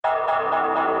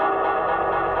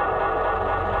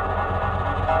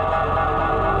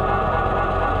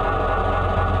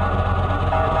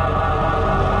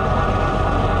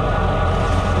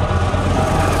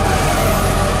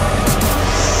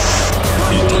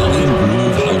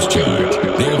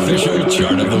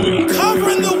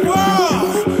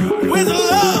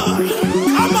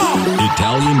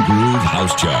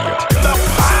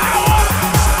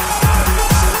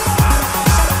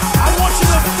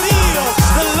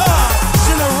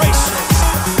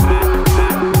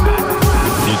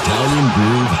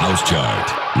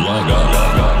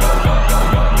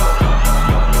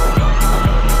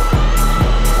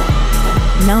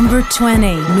Number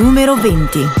 20, numero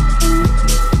 20.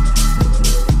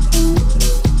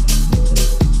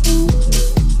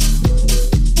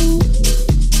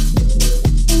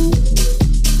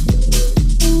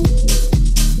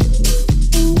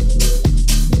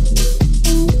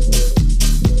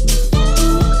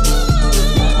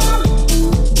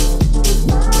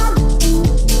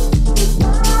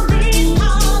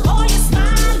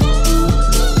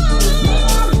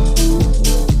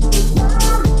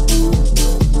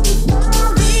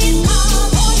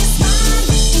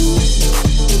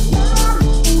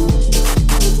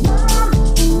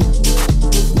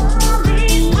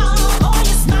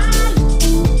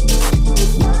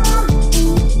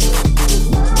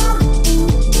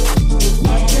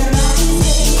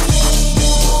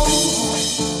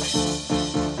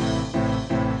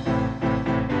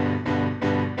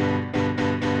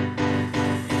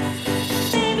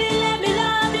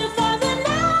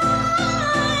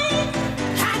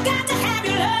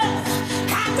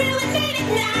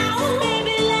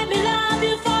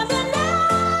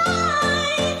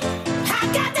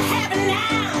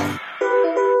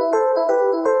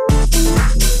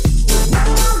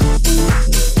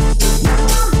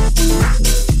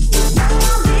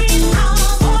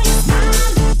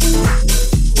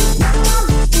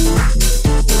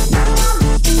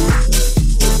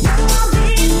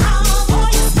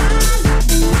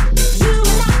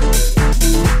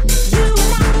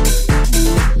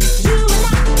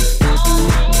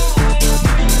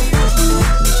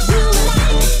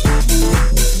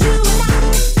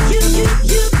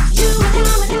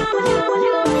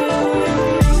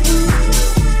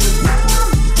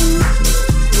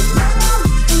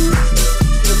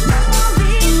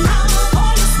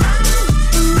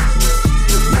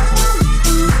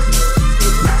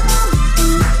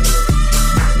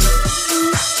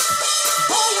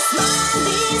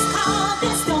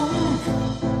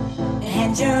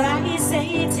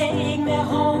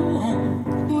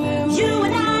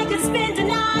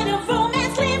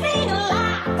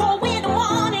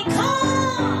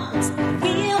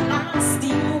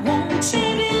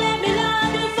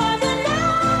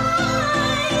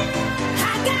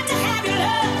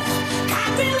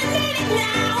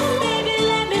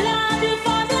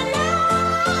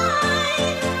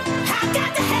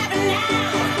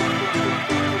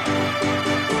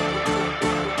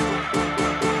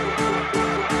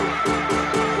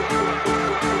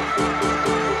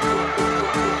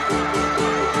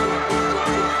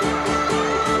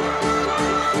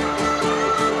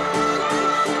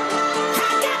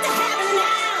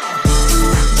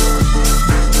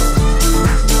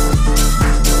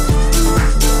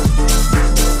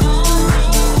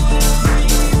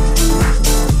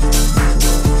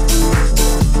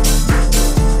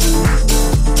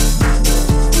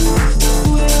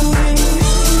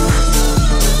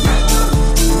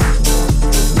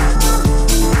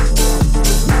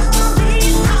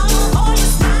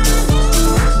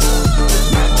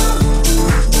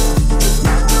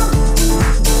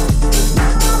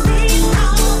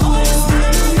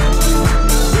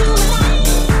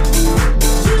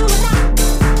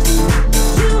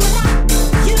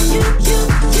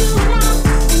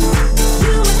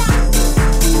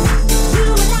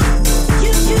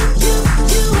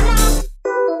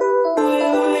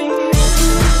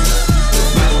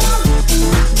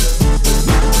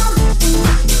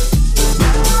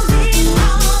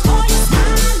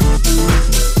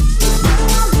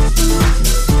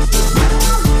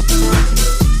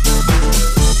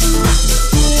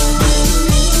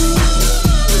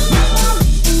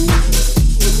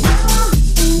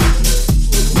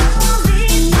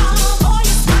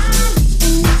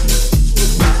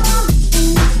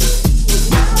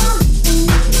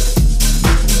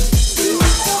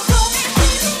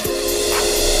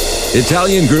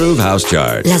 Italian Groove House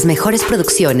Chart. Las mejores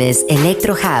producciones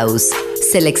Electro House,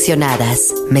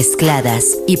 seleccionadas,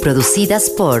 mezcladas y producidas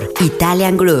por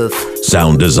Italian Groove.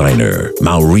 Sound designer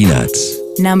Maurinats.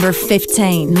 Number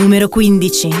 15, numero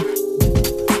 15.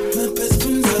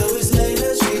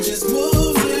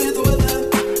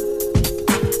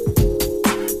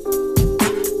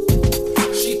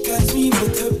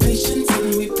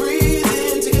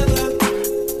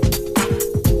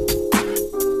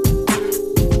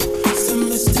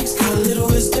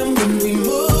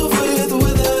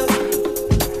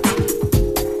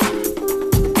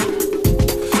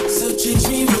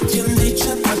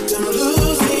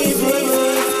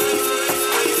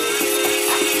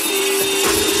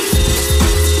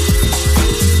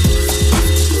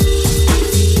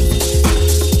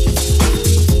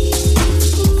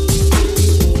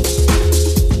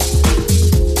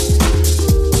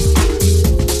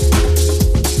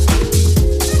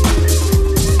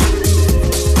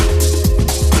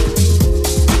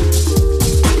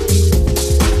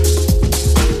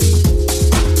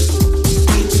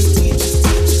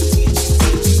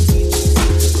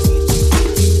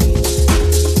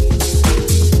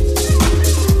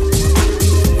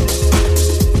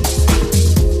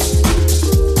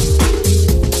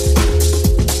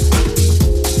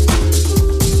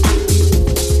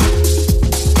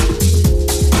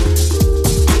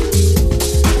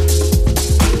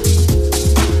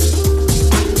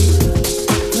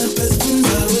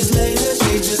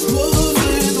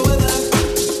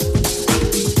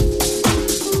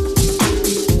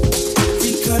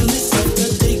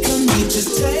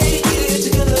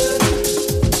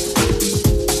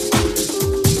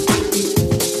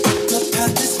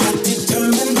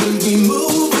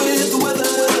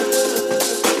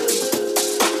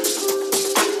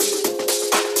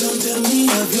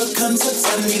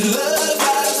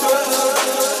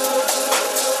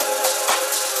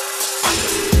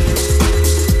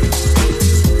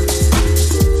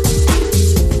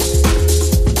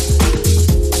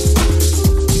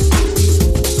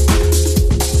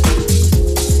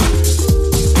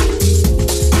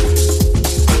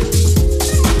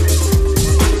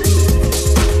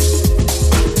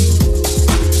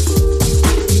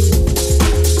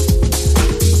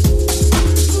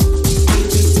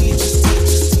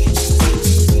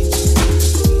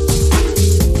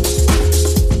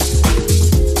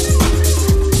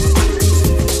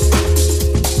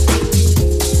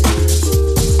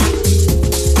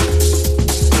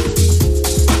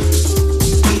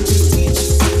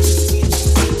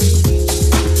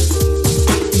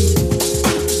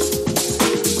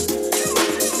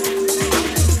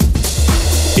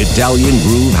 Italian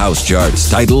Groove House Charts,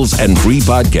 titles, and free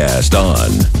podcast on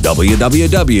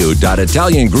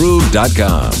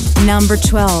www.italiangroove.com. Number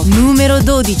 12, numero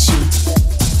 12.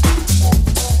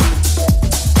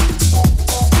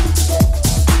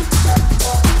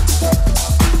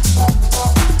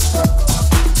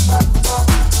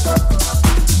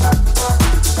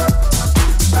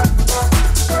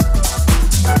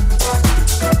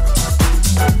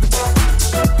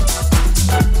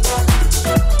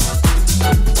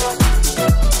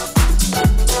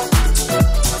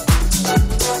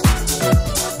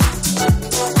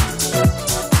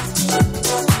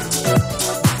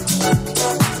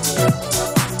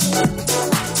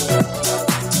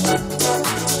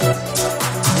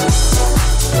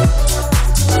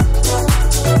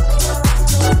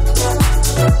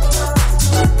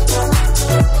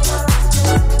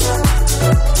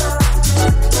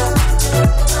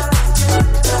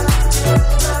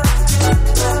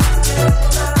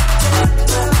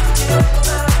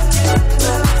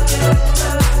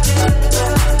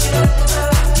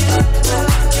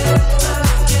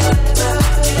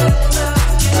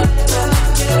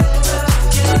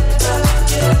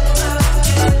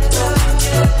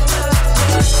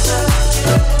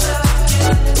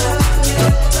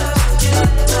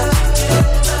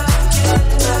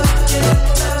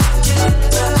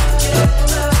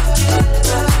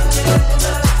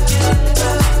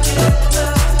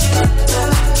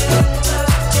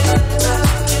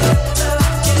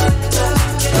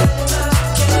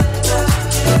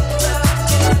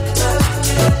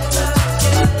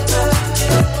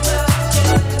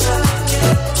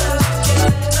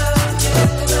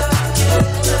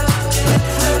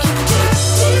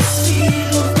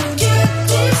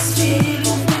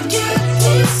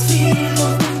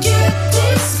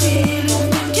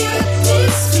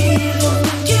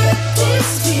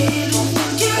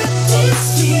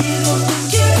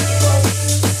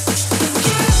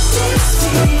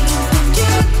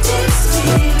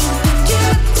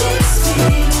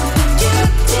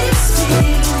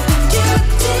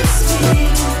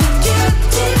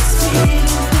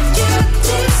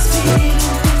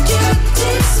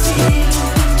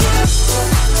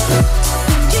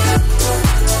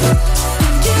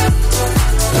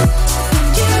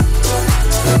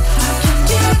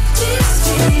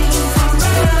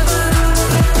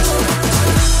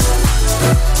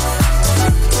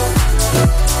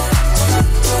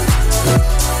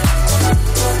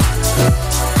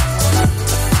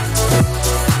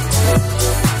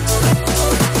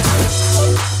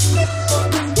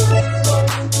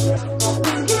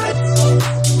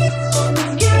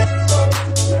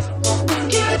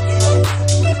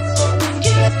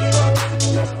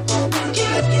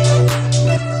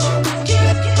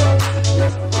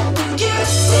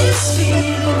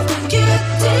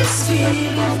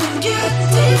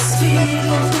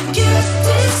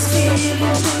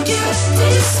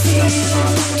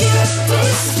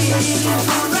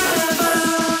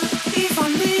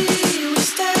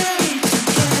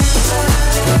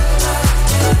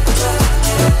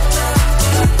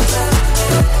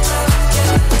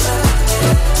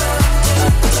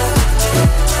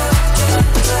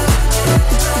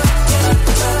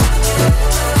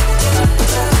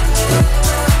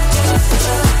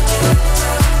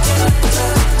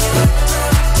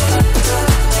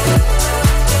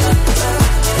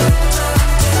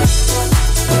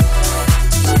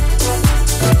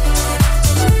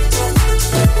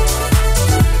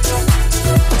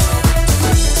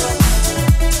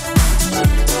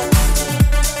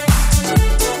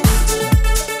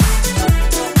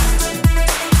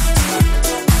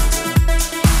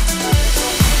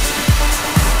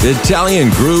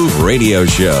 Italian Groove Radio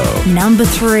Show. Number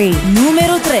 3,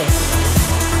 numero 3.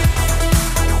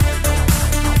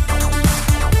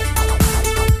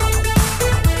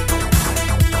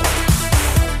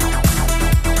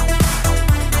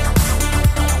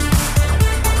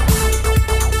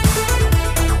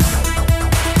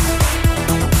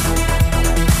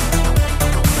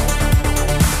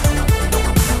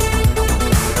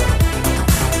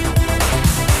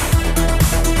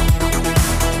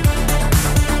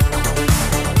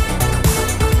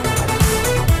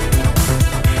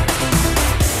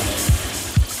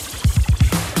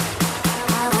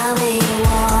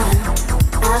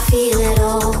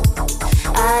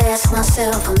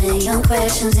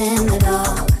 Questions in the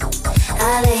dark.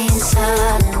 I lay in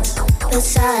silence, but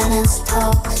silence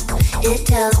talks. It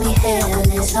tells me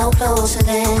heaven is no closer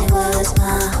than it was.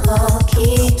 My heart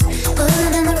keeps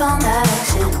pulling in the wrong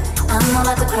direction. I'm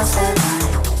about to cross that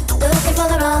line, looking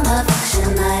for the wrong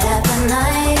affection night after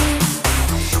night.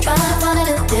 Trying to find a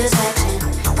little distraction,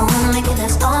 only make it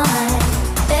less all night.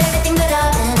 Everything that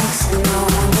I've been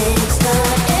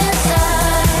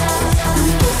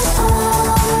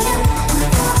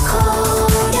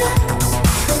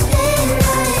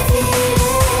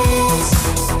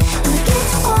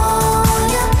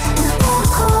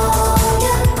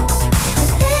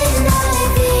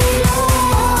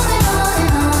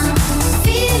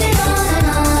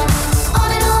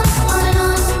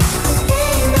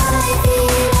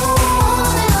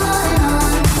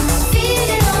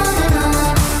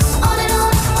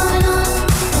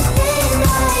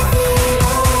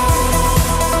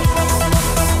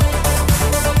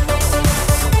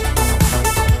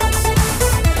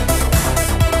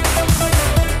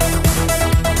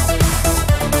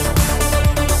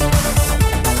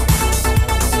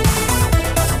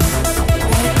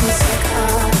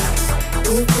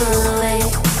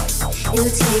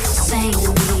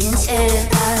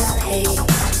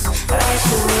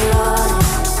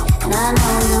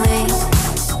know you wait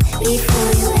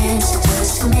before you answer,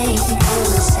 just to make me feel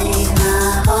the same.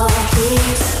 My heart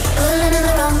keeps pulling in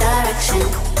the wrong direction.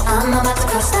 I'm about to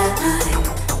cross that line,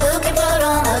 looking for the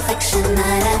wrong affection.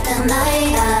 Night after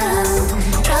night,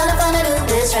 I'm trying to find a new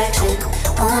distraction.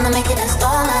 Wanna make it last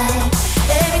all night.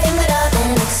 Everything that I've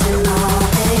been mixing all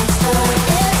day, but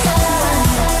inside,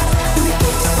 when it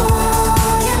gets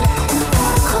on ya, and I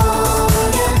wanna call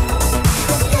ya.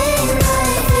 The day and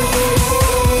night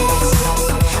feelings.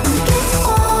 When it gets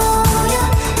on ya,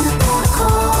 and I wanna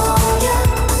call ya.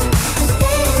 The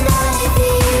day and night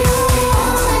feelings.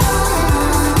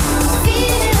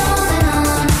 Feel it on and on,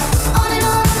 on and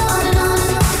on, on and on.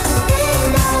 The day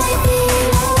and night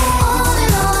feelings. On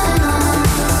and on and on.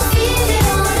 Feel it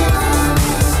on and on,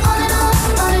 on and on,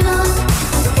 on and on.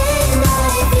 The day and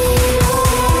night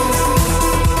feelings.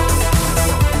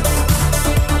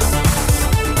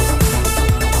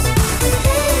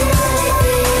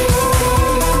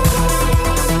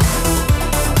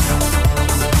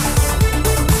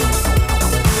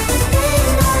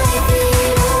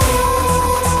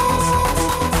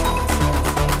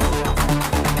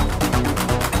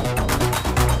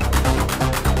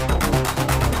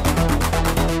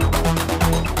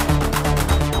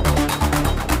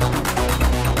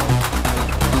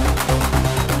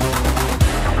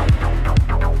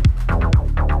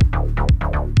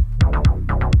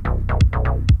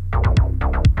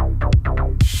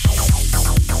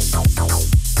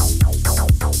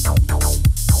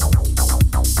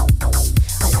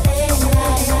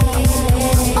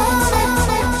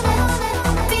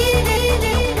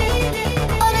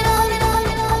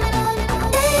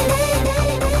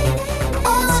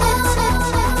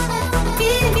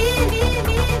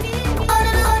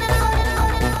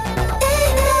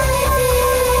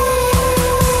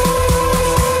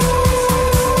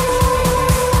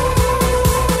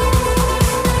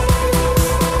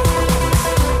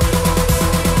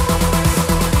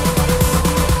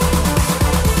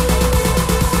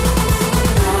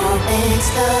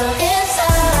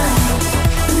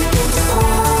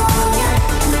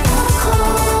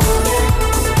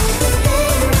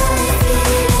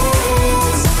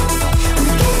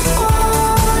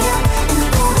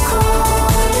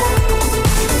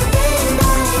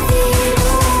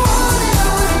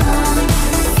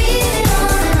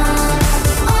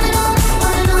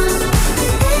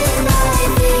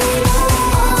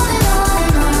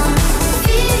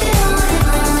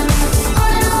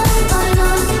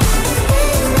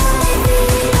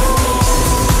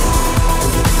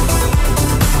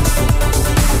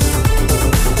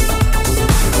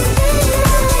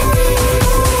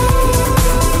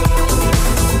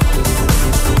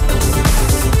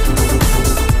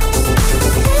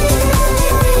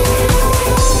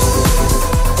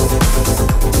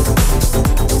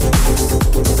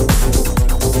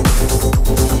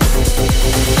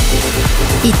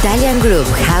 Italian Groove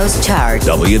House Chart.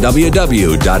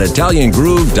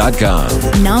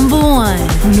 www.italiangroove.com. Number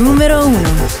 1, numero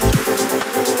 1.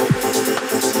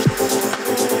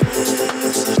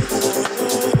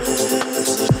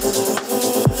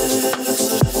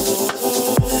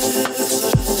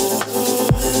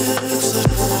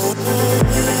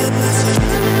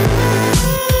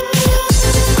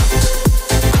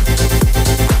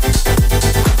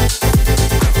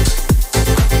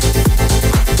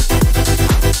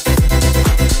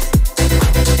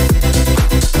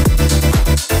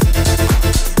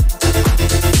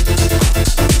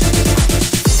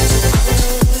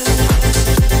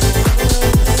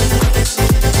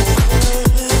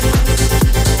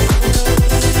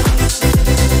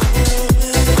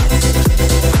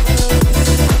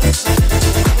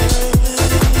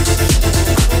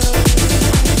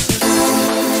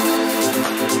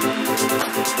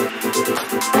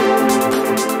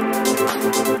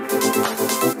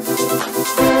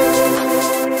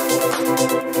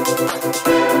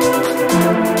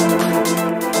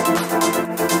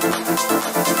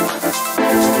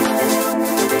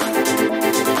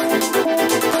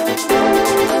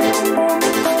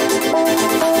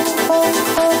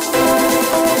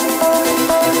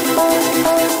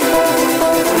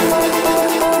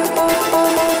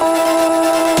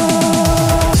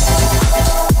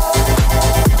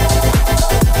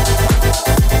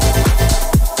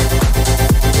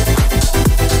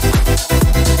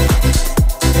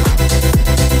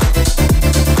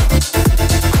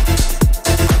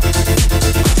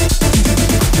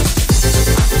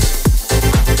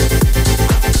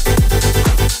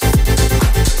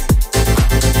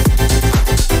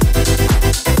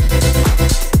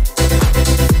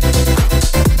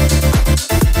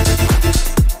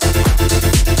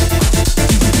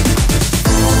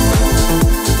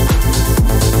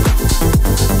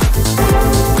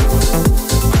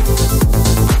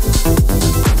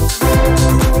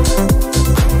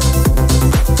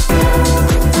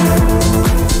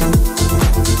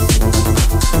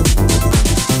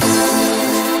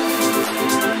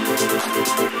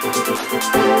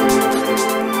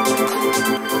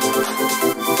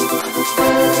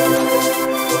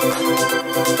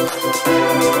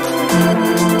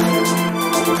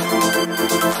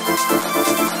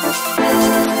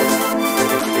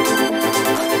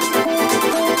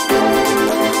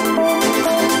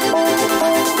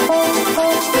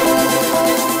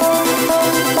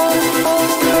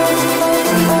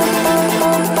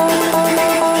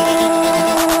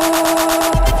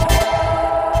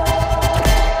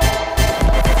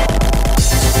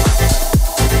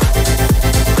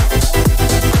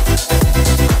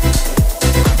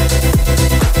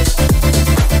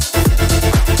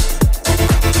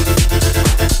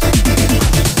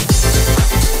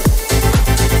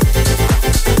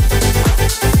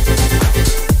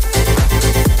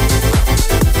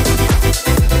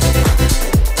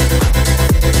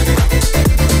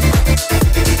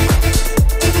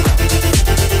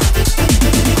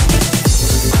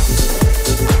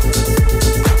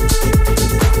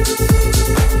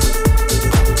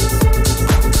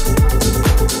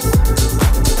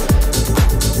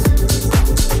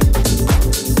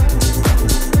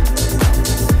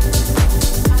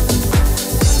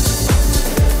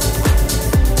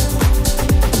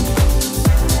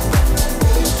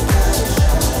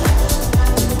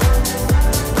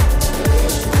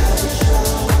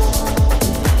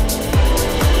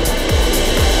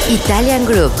 Italian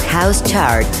Group House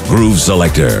Chart. Groove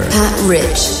Selector. Pat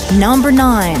Rich. Number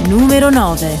 9, numero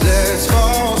 9. Let's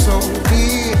fall so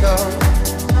deep,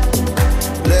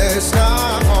 let's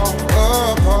not fall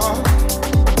apart,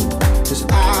 'cause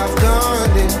I've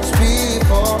done this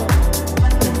before.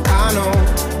 I know,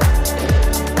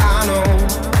 and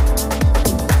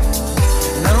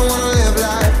I don't wanna live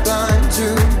life blind to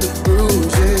the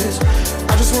bruises.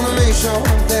 I just wanna make sure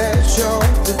that you're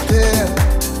prepared,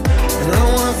 and I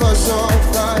don't wanna fuss or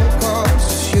fight 'cause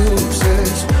it's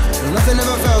useless. Nothing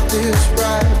ever felt this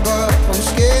right, but I'm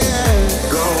scared.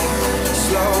 Go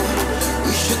slow,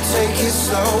 we should take it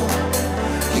slow.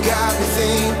 You got me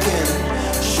thinking,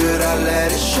 should I let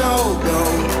it show? Go,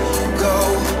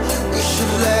 we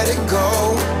should let it go.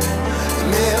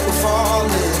 Admit we're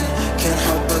falling, can't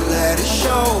help but let it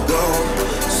show. Go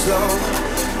slow,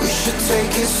 we should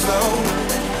take it slow.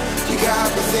 You got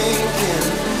me thinking,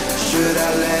 should I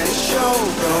let it show?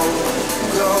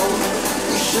 Go,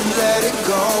 we should let it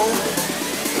go.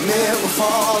 Admit we're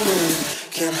falling,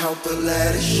 can't help but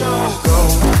let it show. Go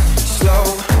slow,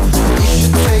 we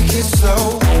should take it slow.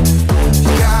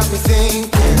 You got me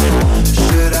thinking,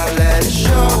 should I let it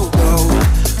show?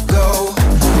 Go,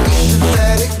 we should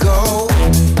let it go.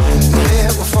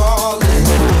 Admit we're falling,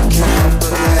 can't help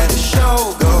but let it show.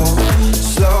 Go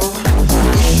slow,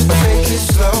 we should take it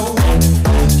slow.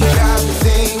 You got me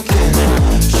thinking,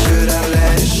 should I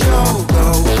let it show? Go,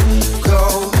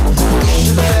 we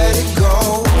should let it go.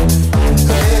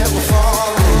 Admit we're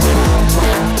falling.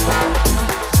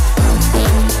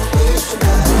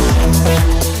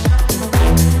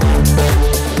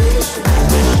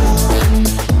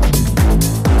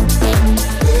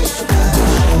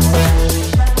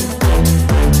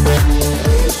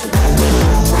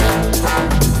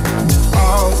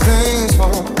 All things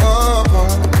fall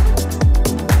apart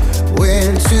when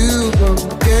two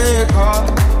broken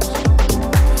hearts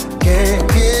can't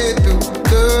get through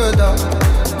the dark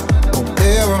on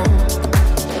their own.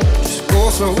 Just go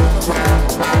slow,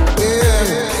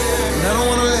 yeah. And I don't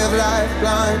wanna live life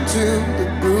blind to the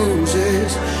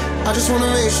bruises. I just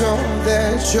wanna make sure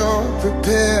that you're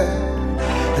prepared,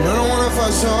 and I don't wanna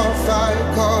fuss or fight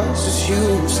 'cause it's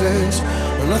useless.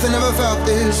 No, nothing ever felt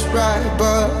this right,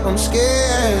 but I'm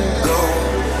scared. Go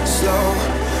slow,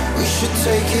 we should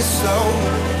take it slow.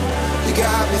 You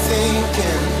got me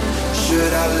thinking,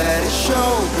 should I let it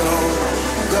show?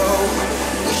 Go,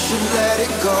 we should let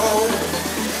it go.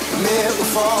 Admit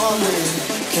we're falling,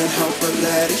 can't help but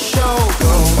let it show.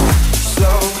 Go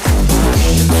slow, we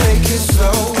should take it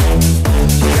slow.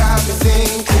 You got me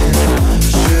thinking,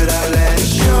 should I let it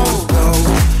show?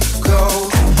 Go,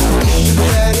 we should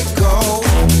let it go.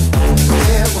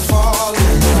 Admit we're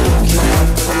falling, can't help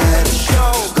but let it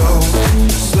show. Go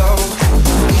slow,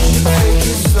 we should take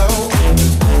it slow.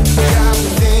 You got me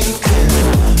thinking,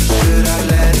 should I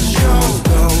let it show?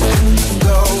 Go,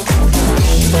 we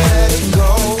should let it go.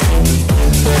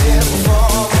 Admit we're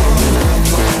falling.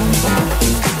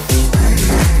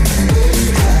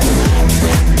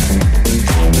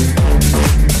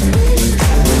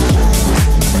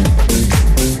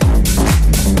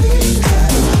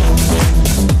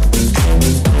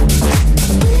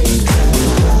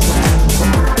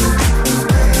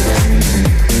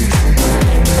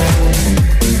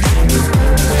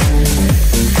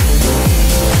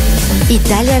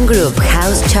 Italian Group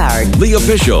House Chart. The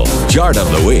official chart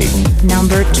of the week.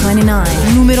 Number 29,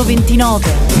 numero 29.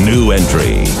 New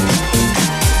entry.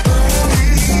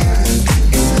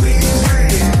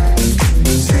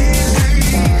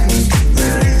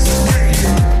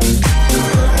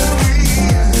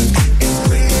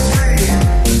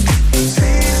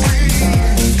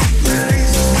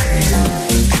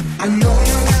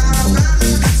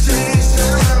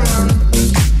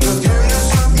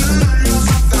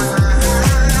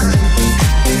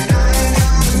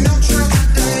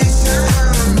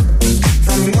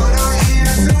 From what I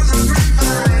hear through the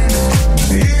grapevine,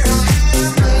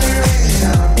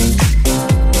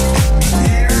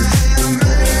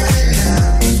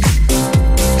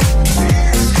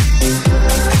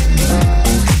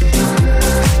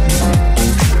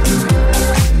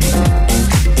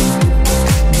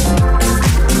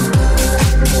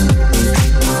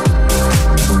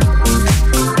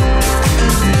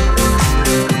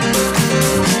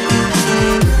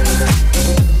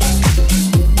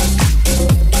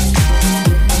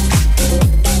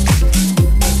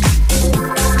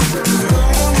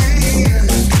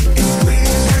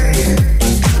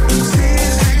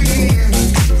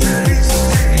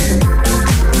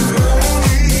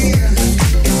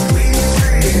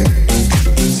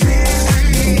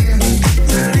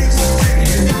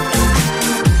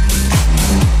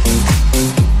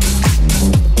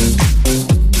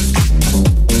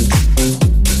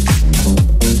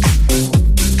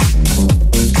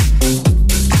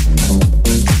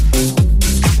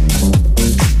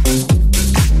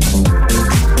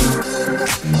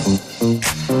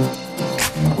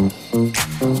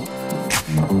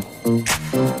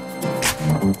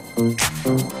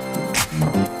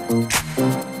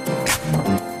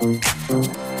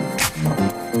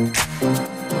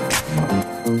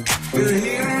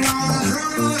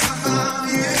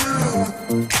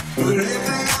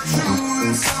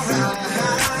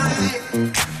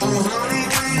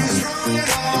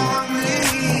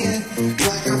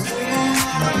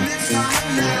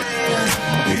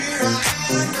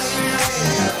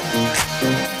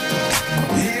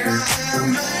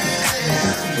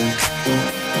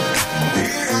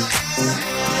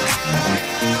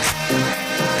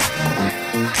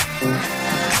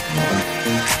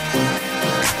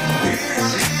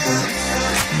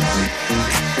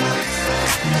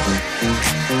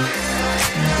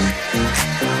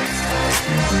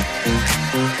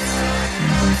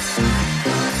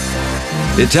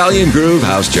 Italian Groove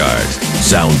House Chart.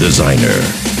 Sound designer,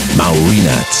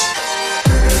 Maurinats.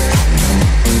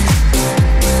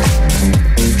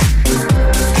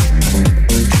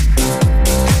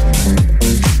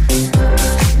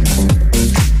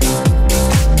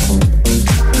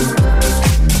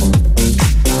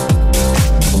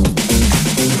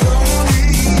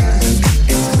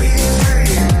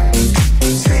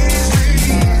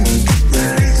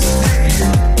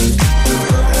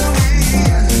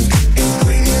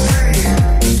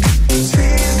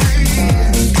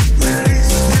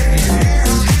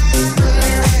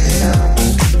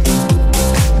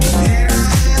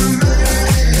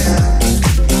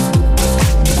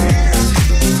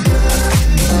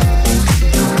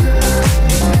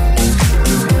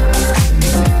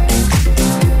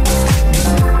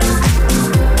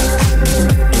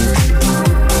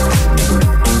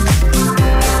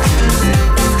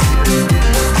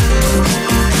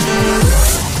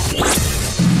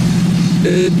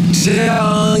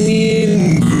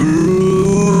 Italian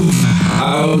Groove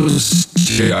House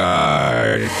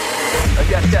Chart.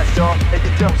 Yes, y'all, and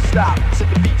you don't stop. To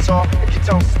the beat, y'all, and you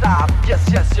don't stop. Yes,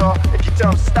 y'all, and you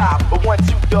don't stop. But 1, 2,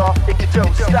 y'all, and you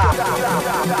don't stop.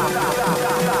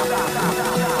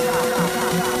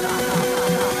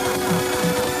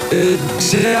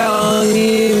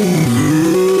 Italian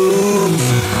Groove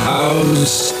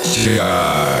House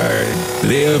Chart.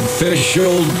 The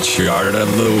official chart of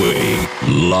the week.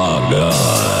 Log on.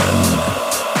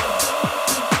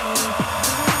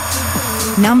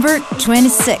 Number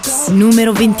 26,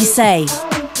 numero 26.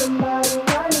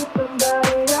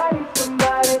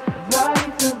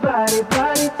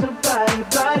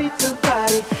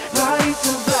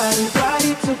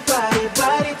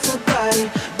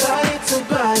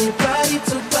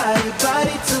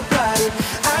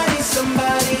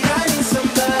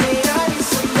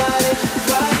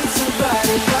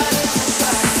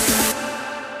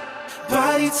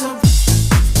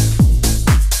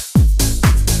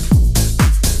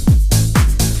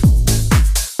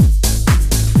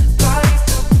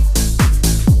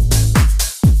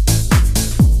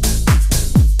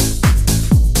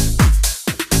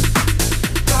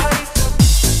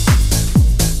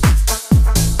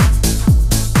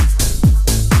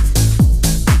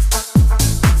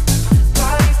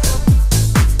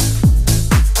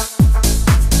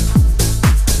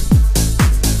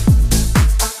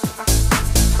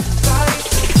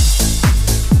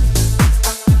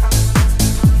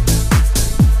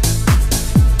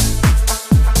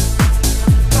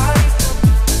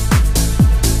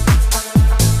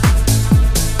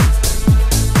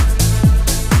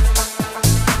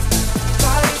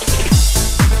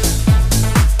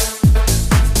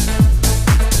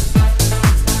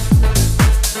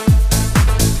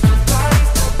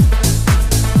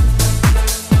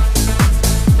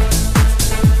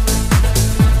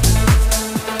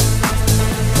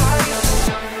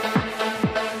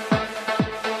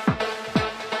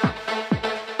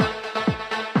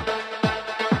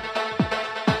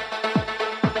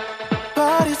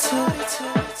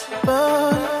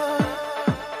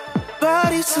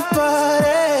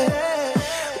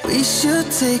 We should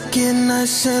take it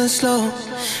nice and slow.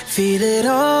 Feel it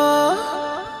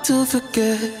all to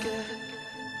forget.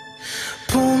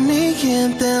 Pull me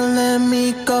in, then let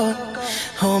me go.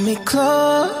 Hold me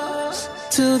close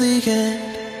to the end.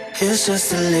 It's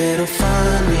just a little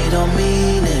fun, we don't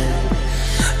mean it.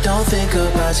 Don't think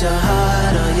about your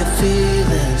heart or your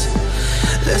feelings.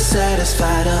 Let's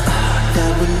satisfy the heart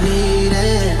that we're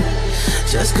needing.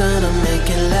 Just gonna make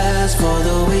it last for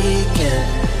the weekend.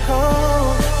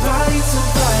 Oh, body to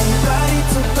body, body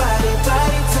to body,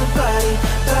 body to body,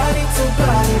 body to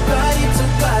body, body to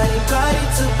body, body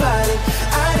to body.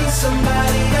 I need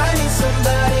somebody, I need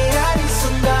somebody, I need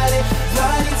somebody.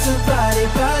 Body to body,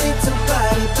 body to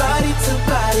body, body to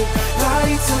body,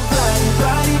 body to body,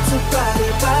 body to body,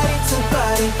 body to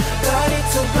body, body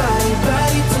to body,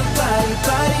 body to body,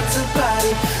 body to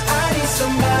body. I need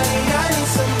somebody, I need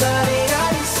somebody, I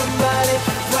need somebody.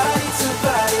 Body to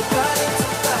body, body to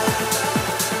body,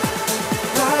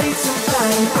 body to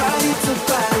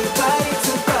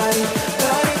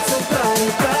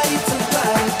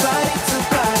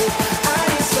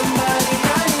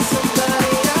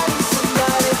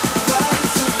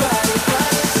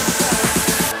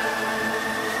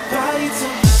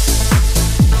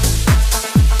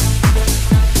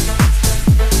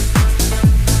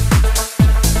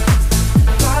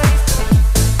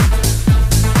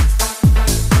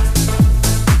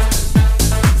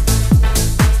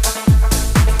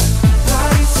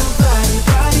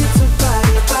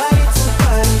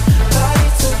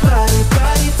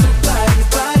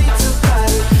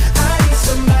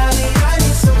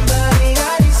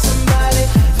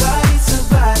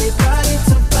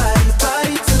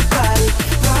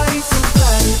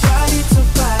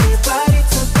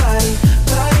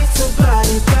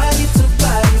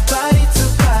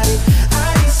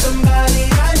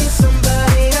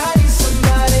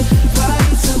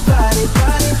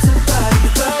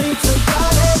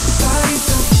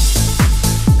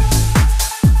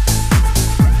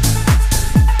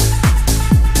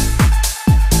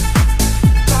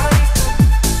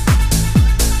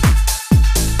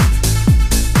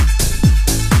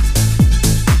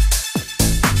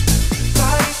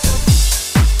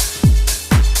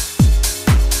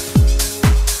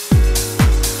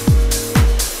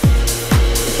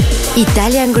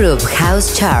Italian Group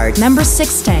House Chart. Number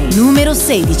 16, numero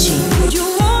 16.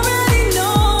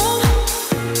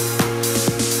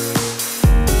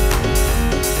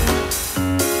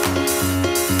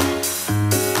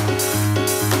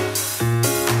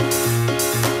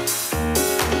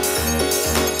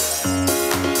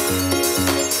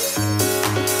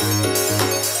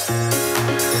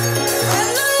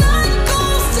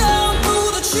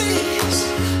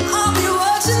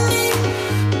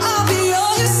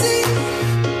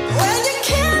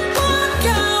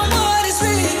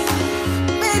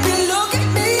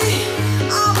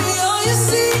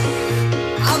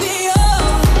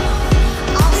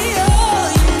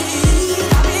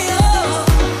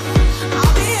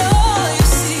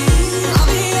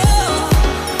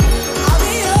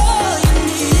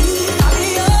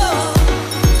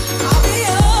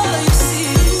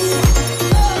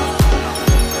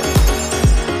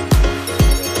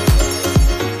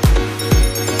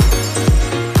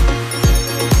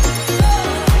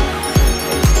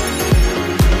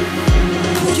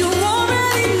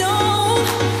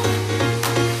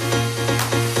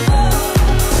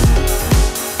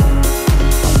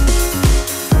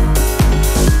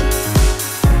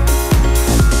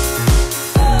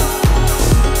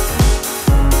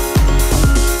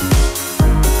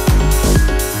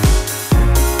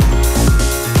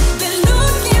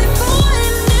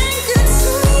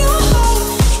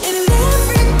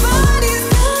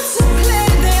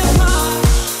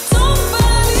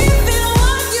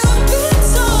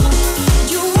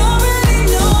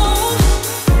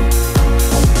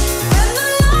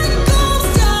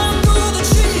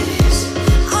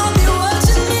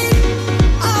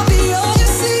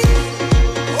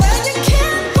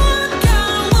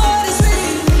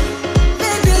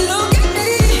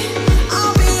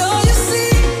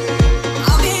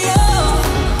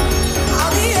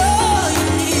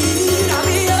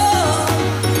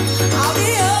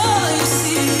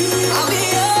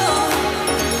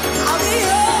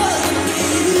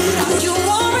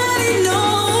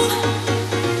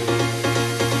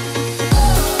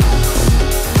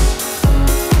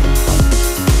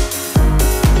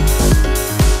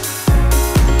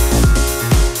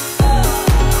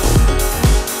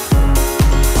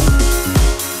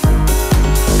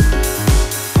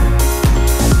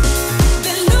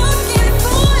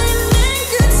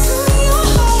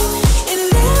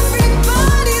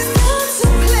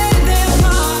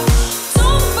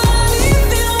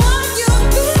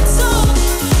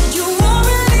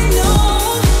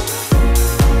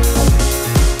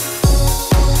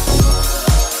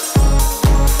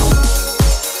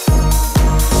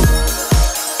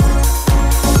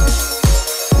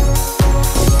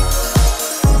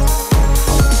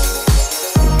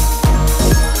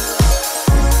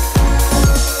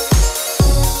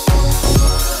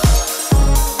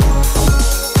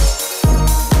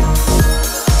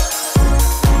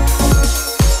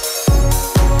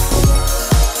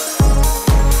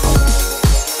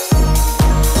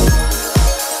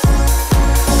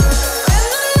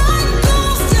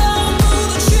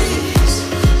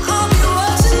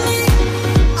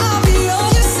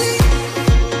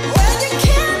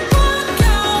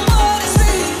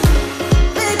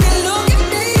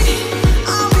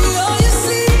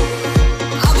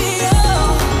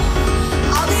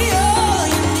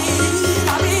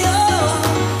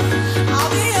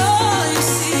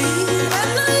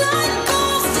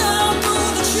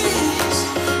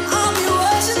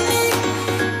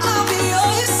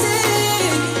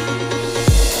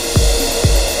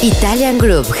 Italian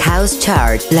Group House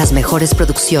Chart, las mejores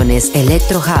producciones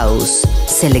Electro House,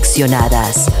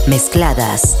 seleccionadas,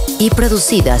 mezcladas y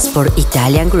producidas por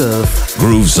Italian Groove.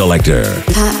 Groove Selector.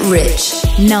 Pat Rich.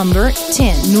 Number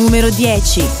 10, numero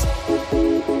 10.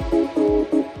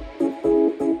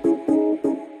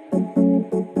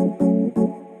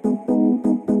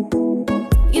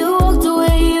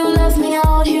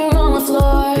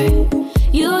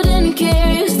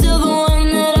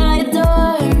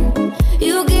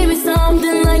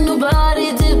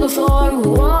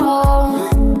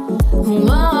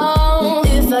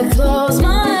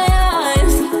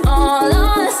 All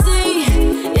I see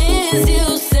is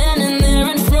you standing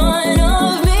there in front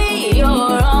of me. You're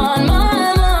on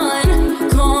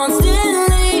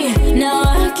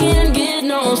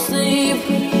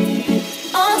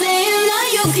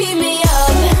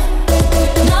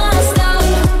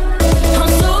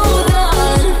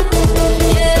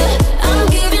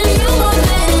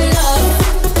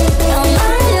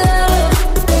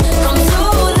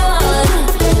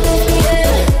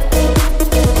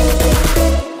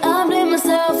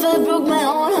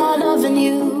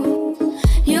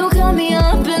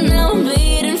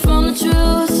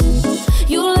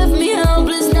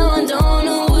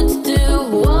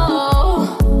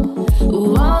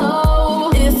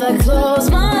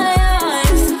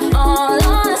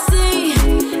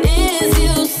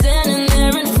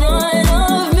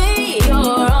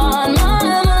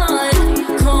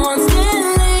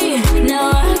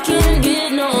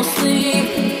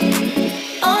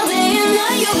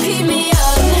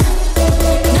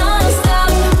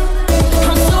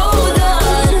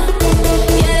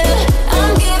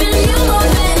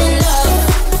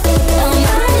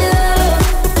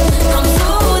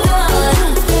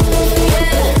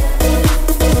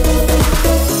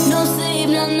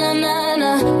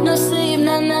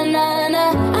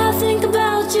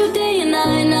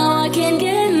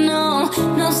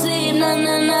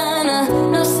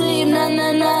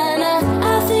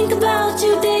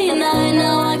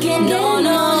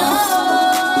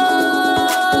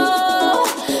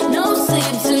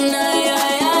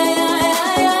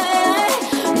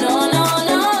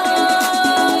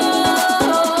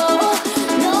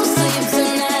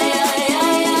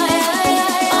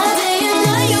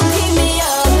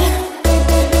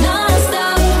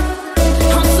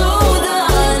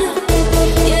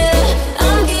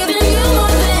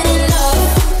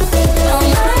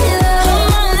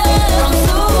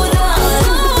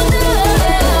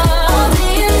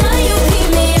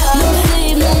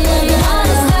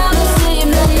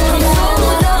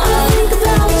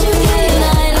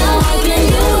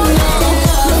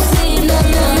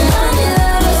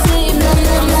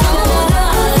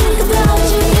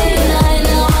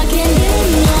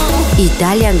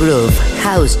Italian Groove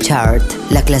House Chart,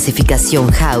 la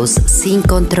clasificación house sin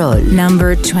control.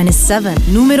 Number 27,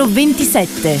 numero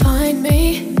 27. Find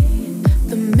me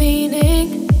the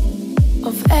meaning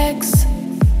of X,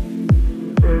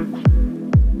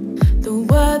 the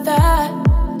word that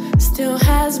still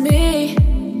has me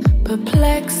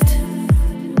perplexed.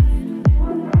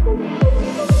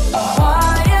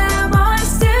 Why am I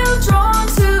still drawn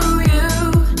to you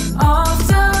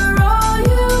after all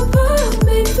you put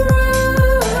me through?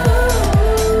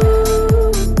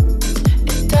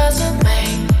 It doesn't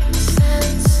make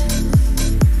sense.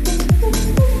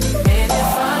 Ain't it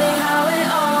funny how it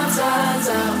all turns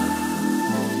out?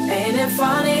 Ain't it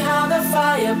funny how the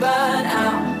fire burned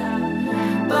out?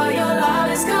 But your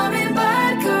love is coming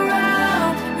back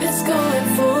around. It's going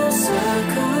full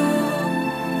circle.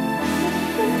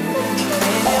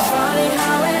 Ain't it funny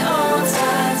how it all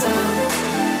turns out?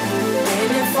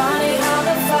 Ain't it funny how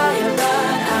the fire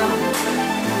burned out?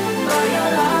 But your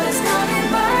love is coming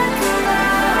back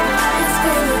around. It's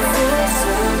going full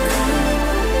circle.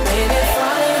 Ain't it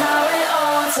funny how it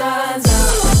all turns out?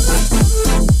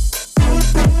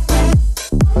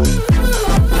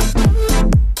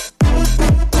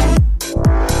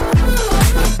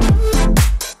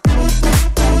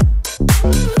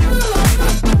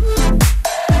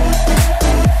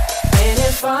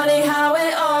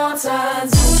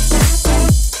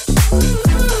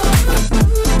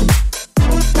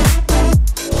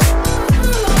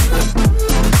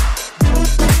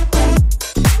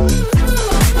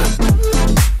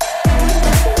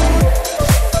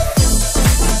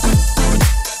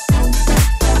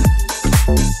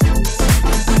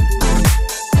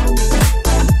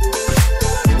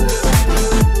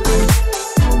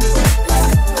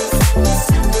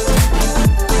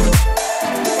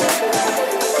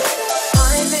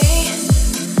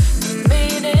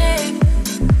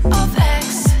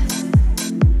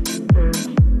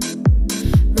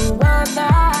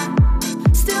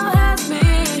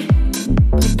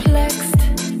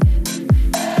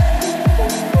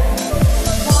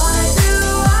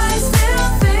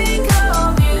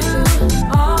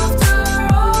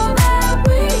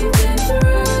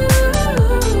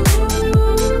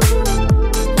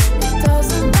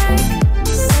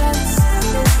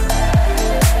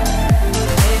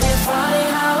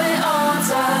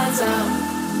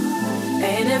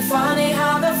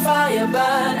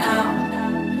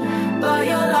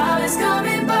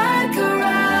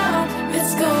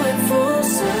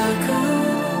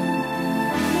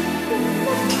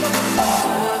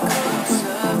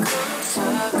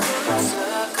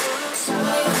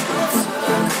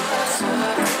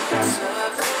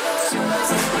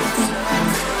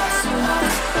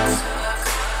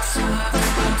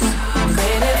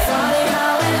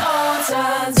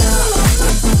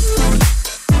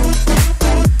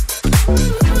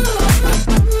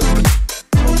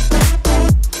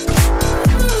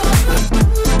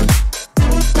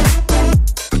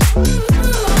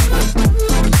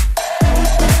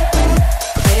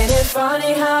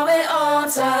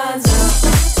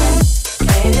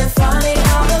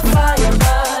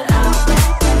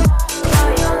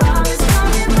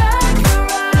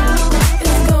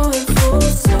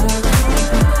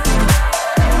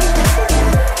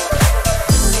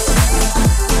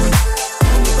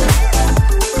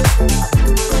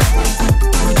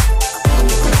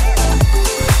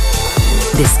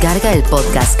 Descarga el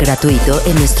podcast gratuito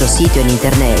en nuestro sitio en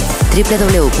internet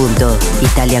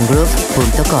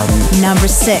www.italiangroove.com. Number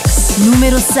 6,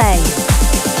 numero 6.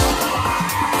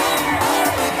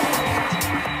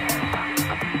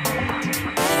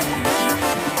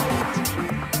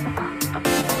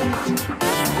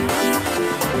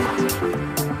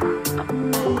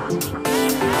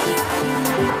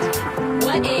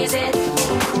 What is it?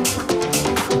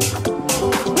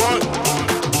 What?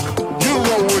 You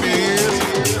know what it is.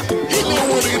 You know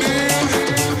what it is.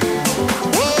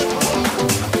 What?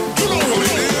 You know what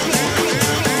it is.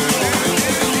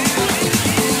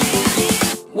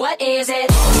 What is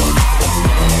it?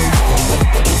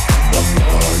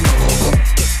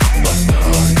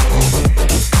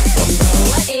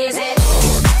 What is it?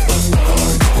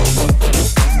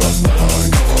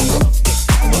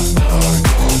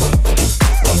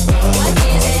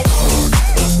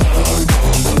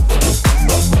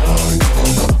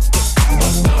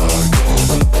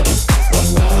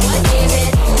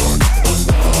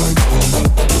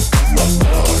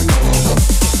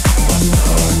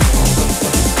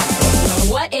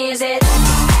 What is it? What is it?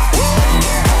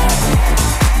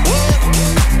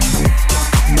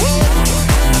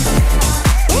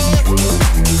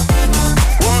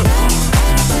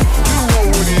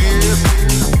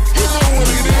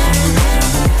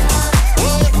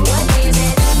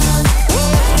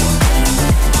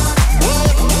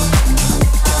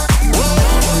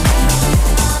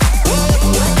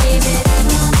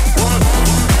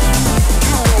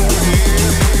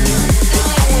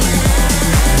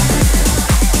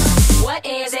 What is it? What is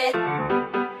it? What is it?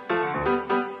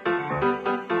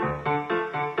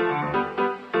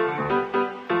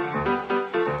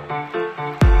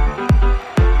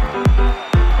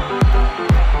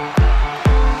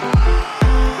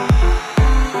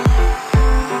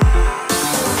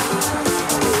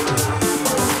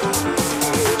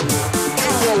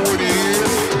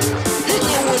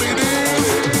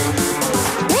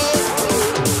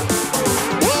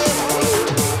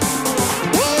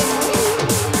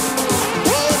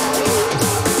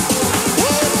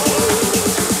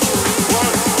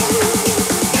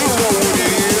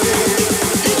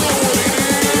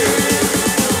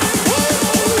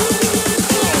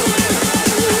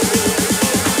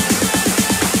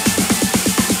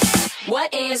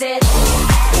 What is it? What is it? What is it?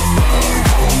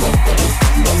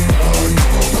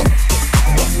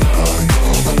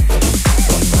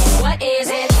 What is it? What is it? What is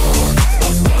it?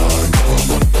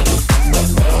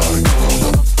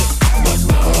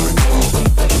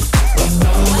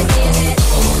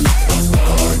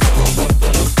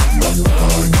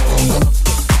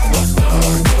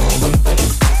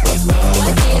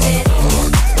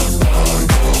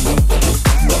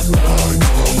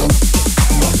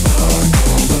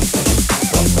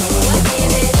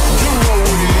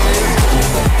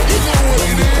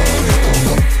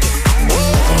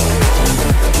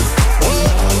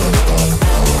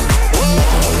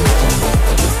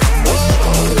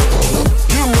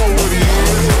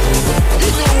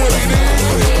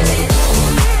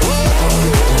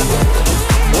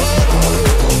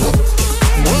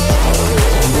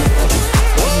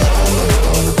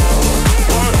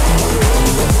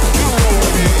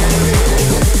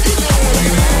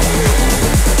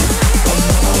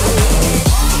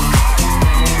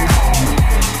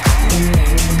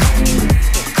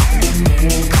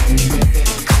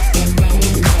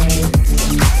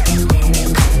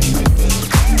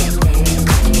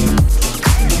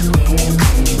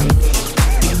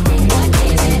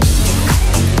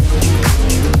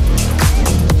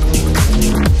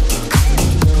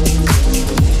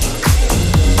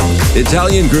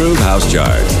 Italian Groove House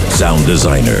Chart. Sound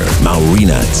designer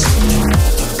Maurinats.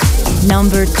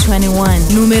 Number 21,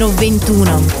 numero 21. Show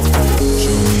me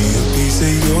a piece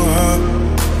of your heart,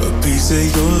 a piece of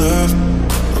your love.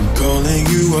 I'm calling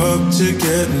you up to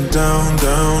getting down,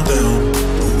 down, down.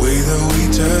 The way that we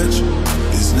touch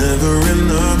is never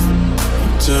enough.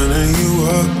 I'm turning you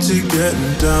up to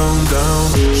getting down, down.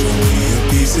 Show me a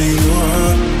piece of your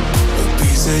heart, a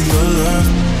piece of your love.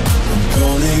 I'm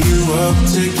calling you up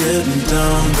to getting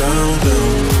down, down,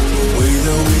 down. The way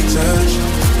that we touch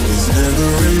is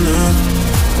never enough.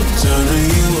 I'm turning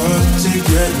you up to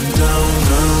getting down,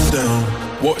 down, down.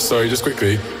 What? Sorry, just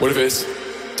quickly. What if it's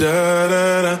Da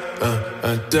da da, da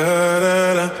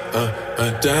da da,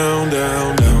 down,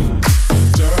 down, down.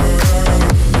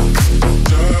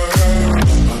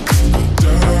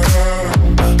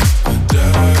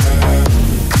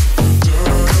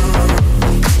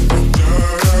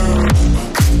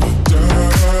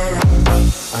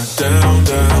 Down,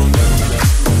 down, down.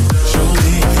 Show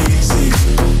me easy,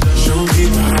 show me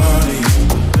party.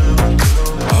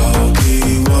 I'll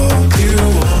be one.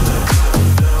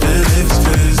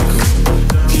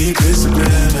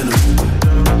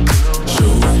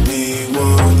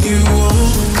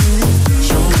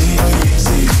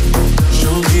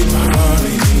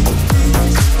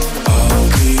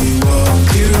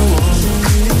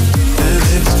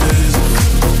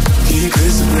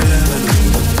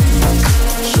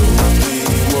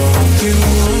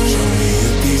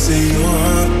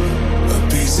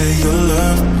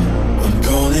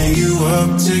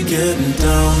 to getting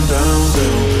down, down,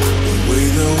 down. The way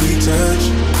that we touch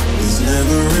is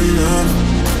never enough.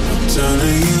 I'm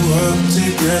turning you up to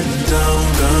getting down,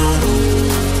 down,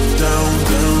 down,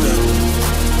 down,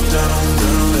 down, down,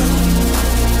 down,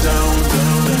 down, down,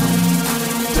 down, down,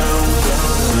 down, down, down.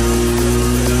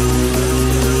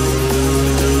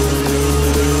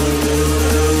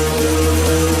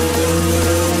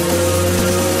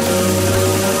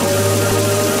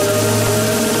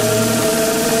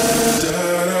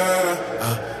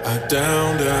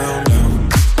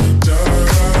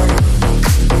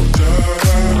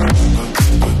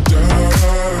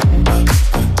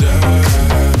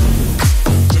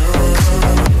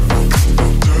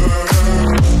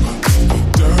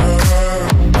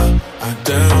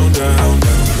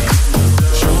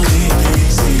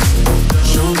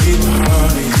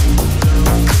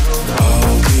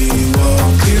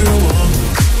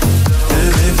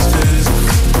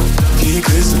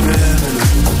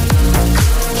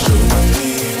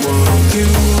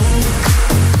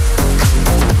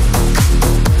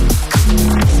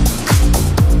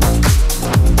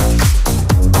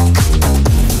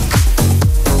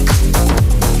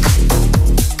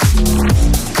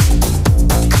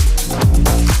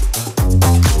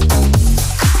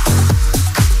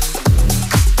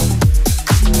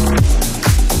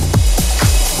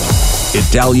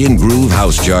 Italian Groove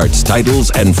House Charts,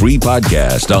 titles, and free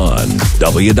podcast on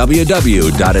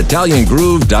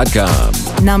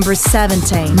www.italiangroove.com. Number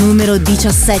 17, numero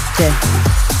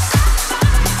 17.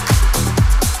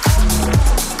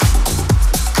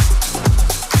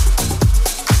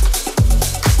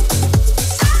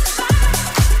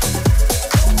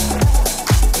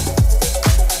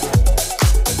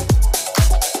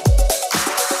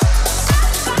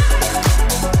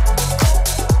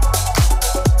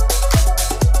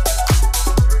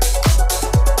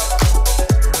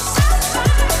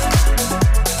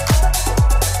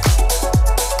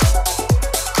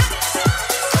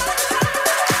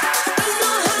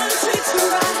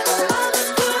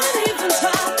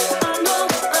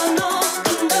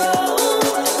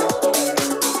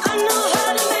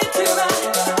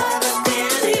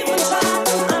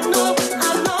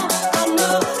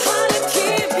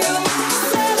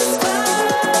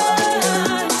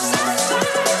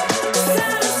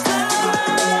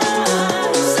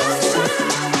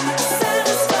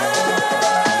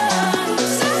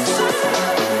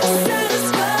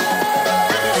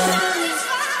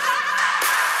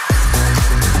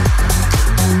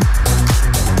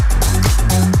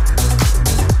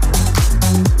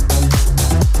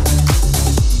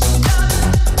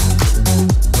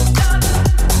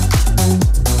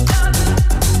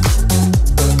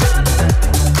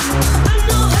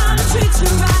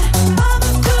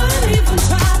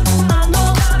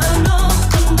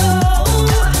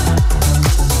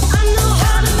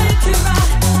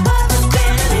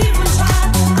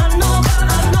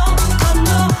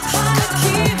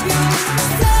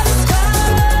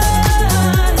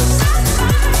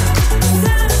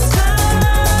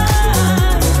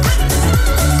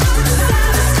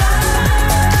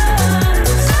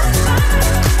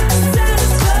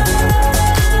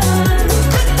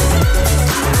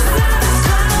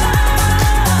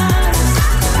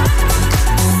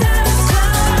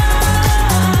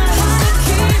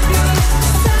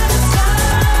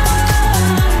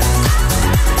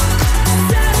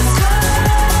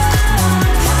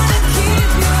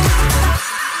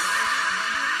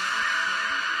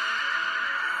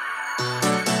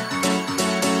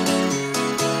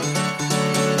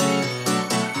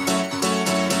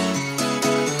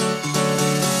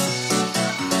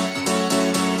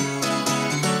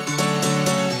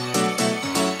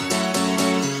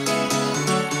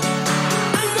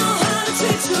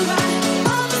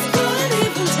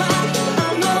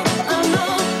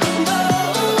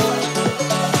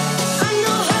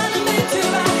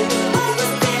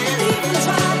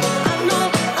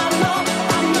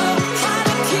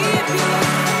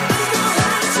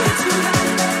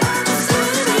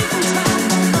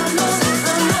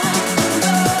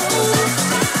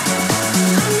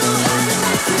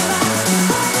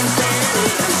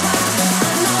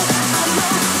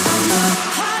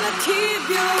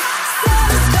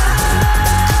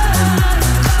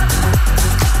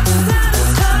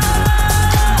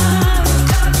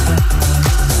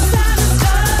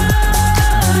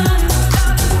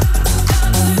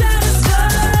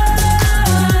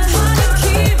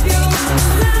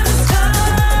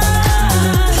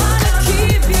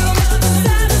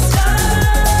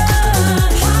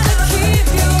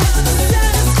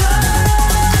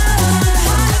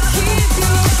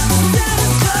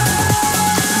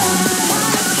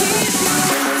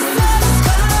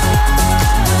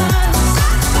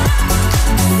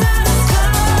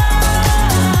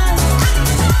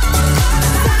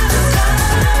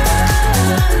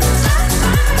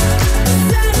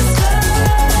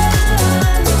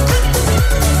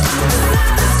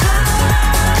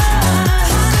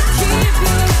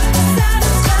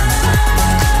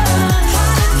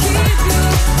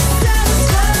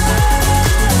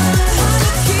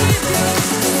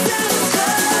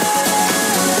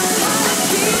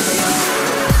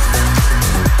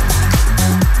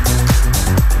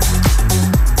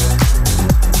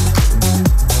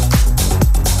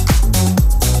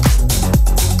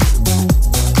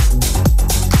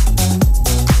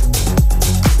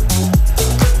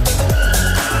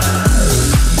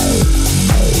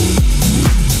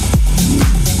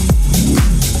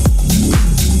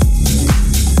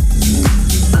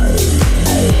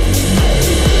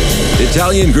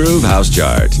 Italian Groove House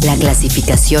Chart. La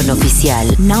clasificación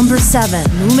oficial. Number 7,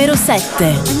 numero 7.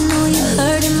 I know you're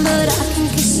hurting, but I can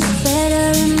kiss you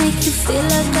better and make you feel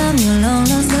like I'm your long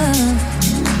lost love.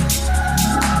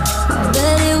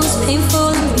 But it was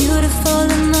painful and beautiful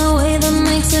in the way that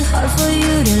makes it hard for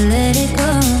you to let it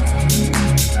go.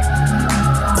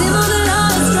 Dim all the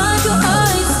lights, dry your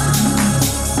eyes.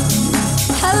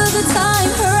 Have a good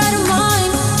time, her out of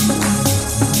mind.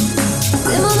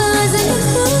 Dim all the lights and you're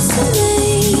close to me.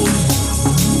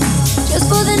 Just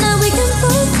for the night we can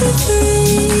both be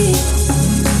free.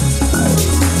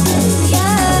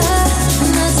 Yeah,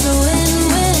 and that's a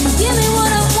win-win. Give me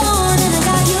what I want and I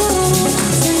got you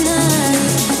tonight.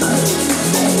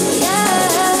 Yeah,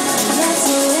 that's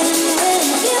a win-win.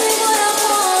 Give me what I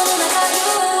want and I got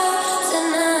you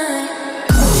tonight.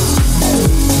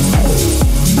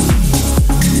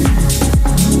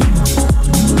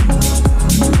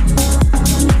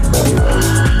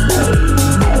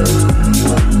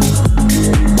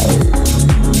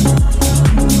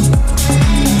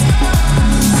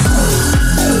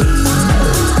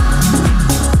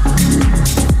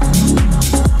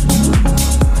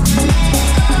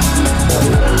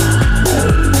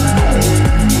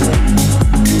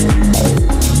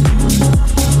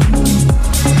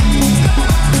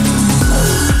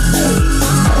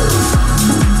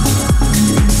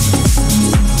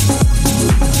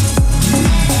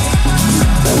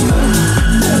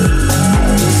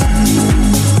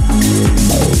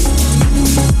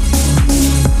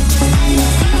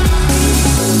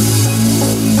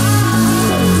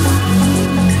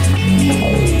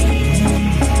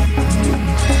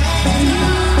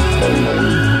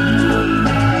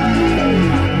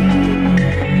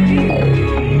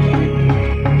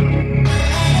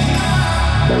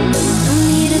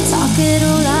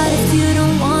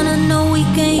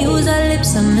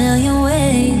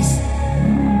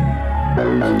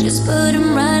 Just put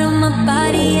him right on my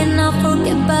body and I'll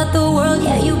forget about the world.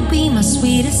 Yeah, you'll be my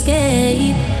sweet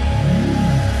escape.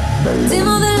 Dim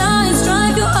all the lights,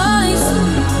 drive your eyes.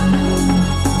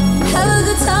 Have a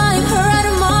good time, her out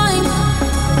of mind.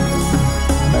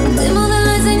 Dim all the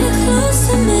lights and you're close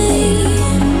to me.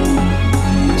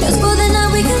 Just for the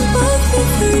night we can both be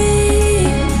free.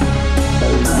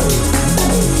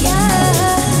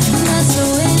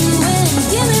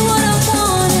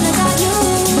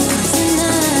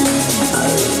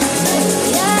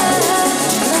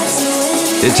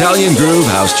 Italian Groove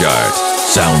House Chart.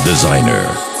 Sound designer,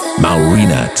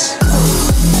 Maurinat.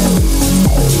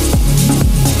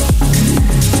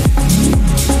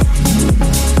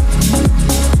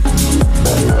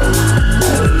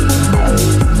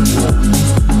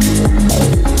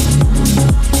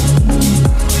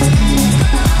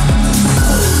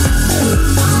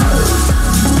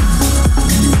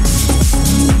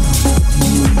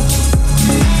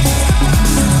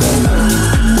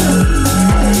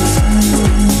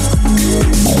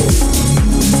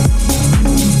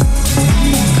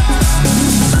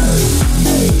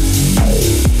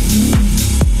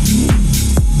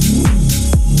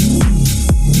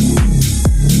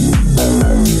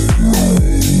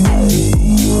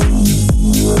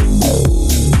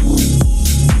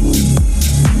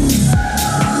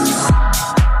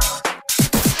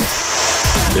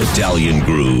 Italian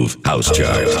Groove House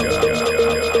Chart.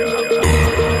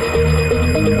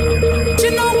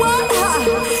 You know what?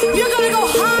 You're gonna go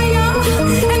higher,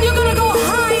 and you're gonna go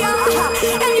higher,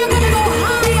 and you're gonna go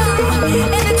higher,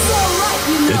 and it's alright,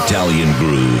 you know. Italian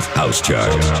Groove House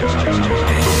Chart. You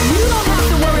don't have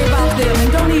to worry about them,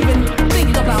 and don't even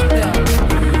think about them.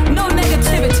 No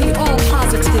negativity, all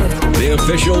positive. The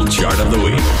official chart of the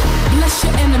week. Bless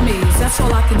your enemies, that's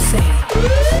all I can say.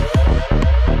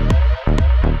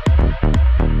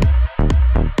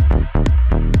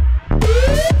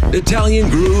 Italian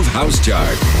Groove House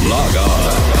Chart. Log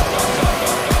on.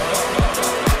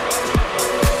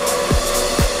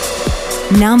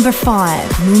 Number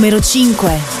 5, numero 5.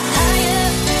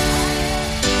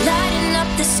 Lighting up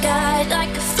the sky like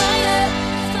a fire.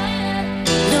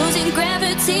 Losing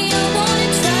gravity, I wanna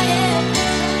try it.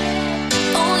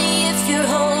 Only if you're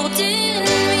holding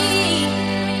me.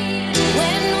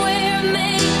 When we're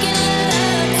making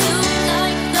love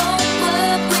tonight, don't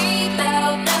worry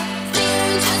about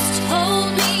nothing. Just hold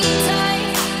me tight.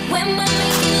 When we're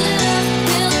making love,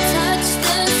 we'll touch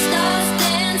the stars,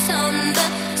 dance on the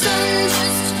sun.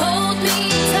 Just hold me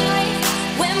tight.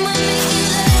 When we're making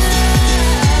love,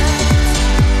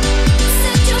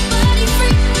 set your body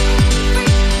free, free,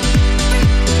 free.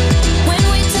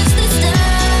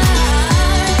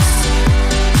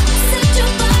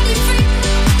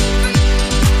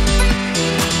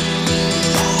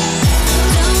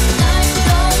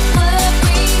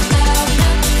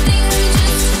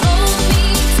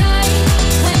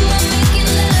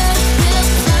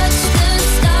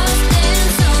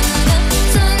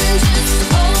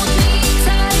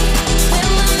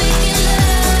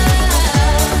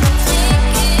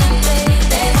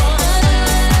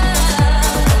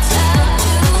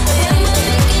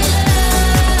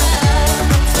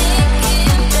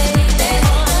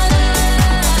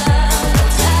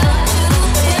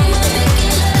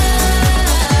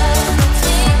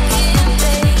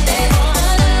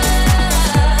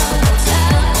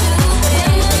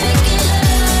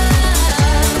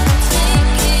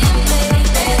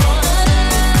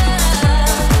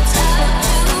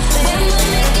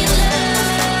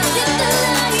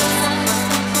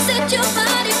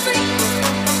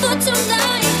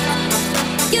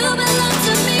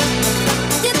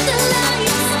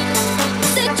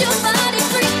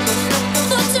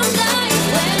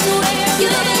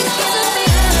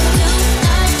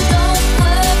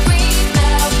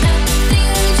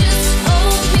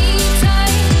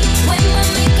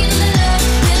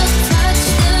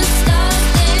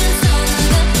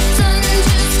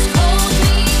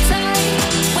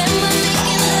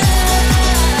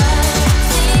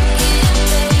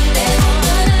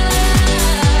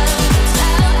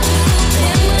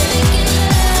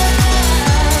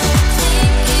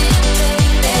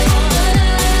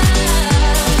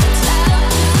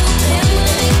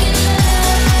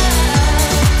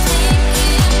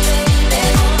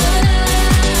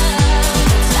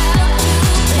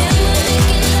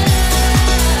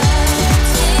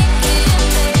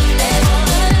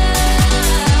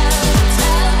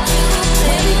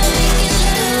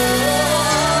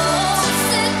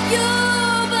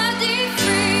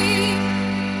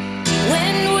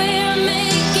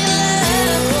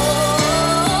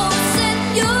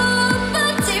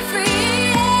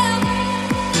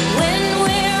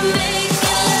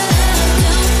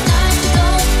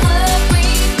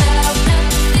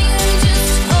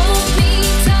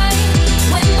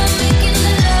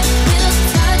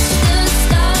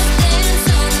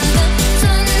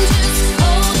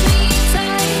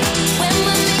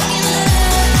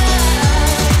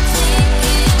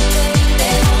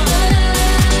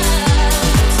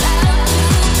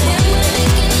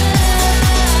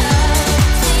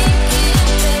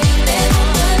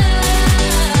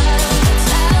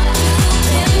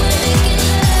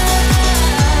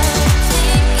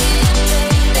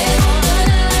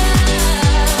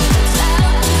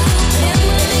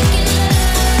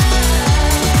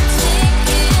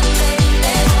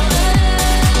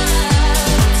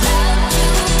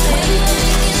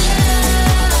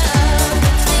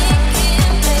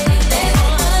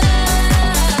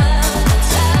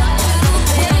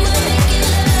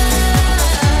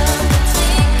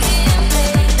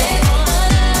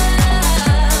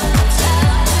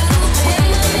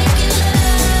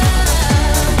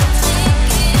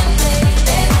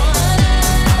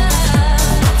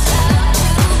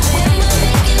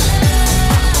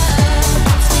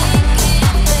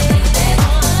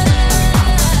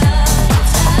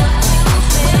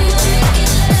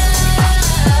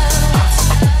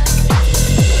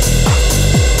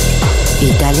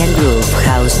 Italian Groove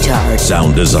House Chart.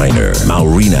 Sound designer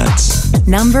Maurinats.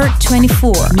 Number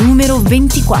 24, numero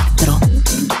 24.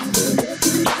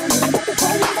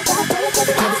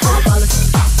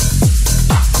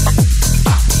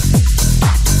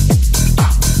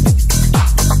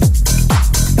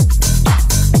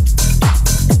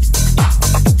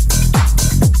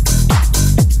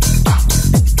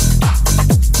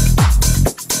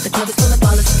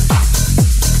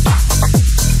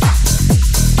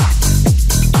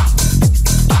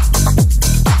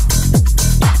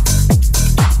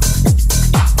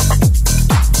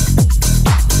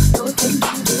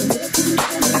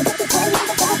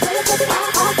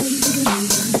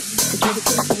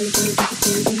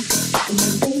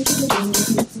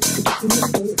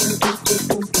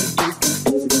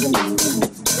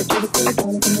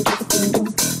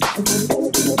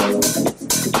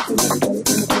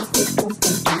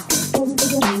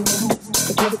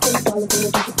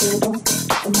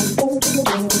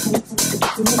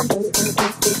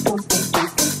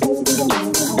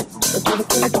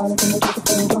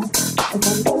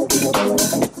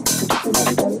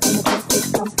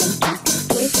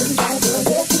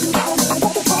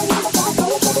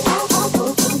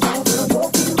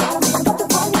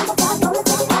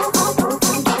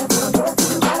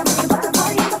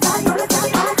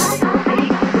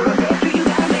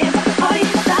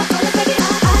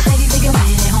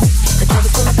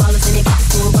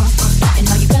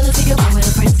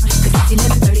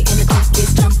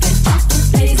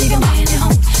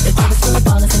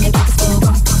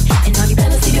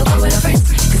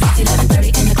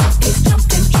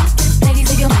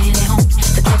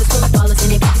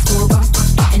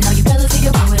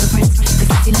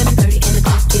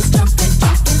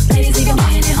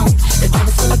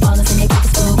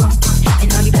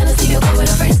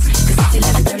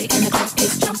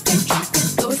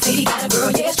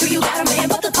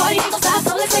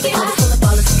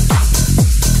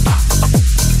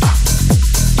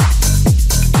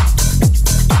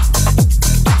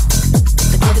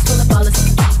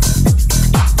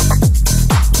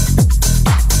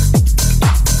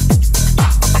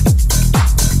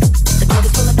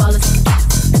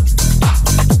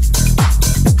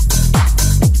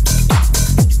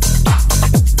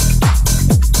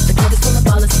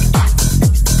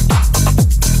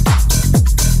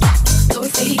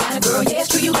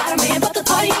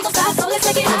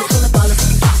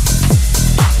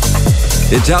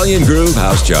 Italian Groove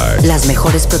House Chart. Las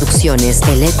mejores producciones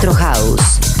Electro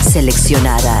House,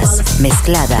 seleccionadas,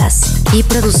 mezcladas y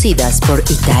producidas por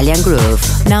Italian Groove.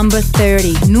 Number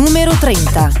 30, número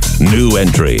 30. New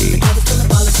entry.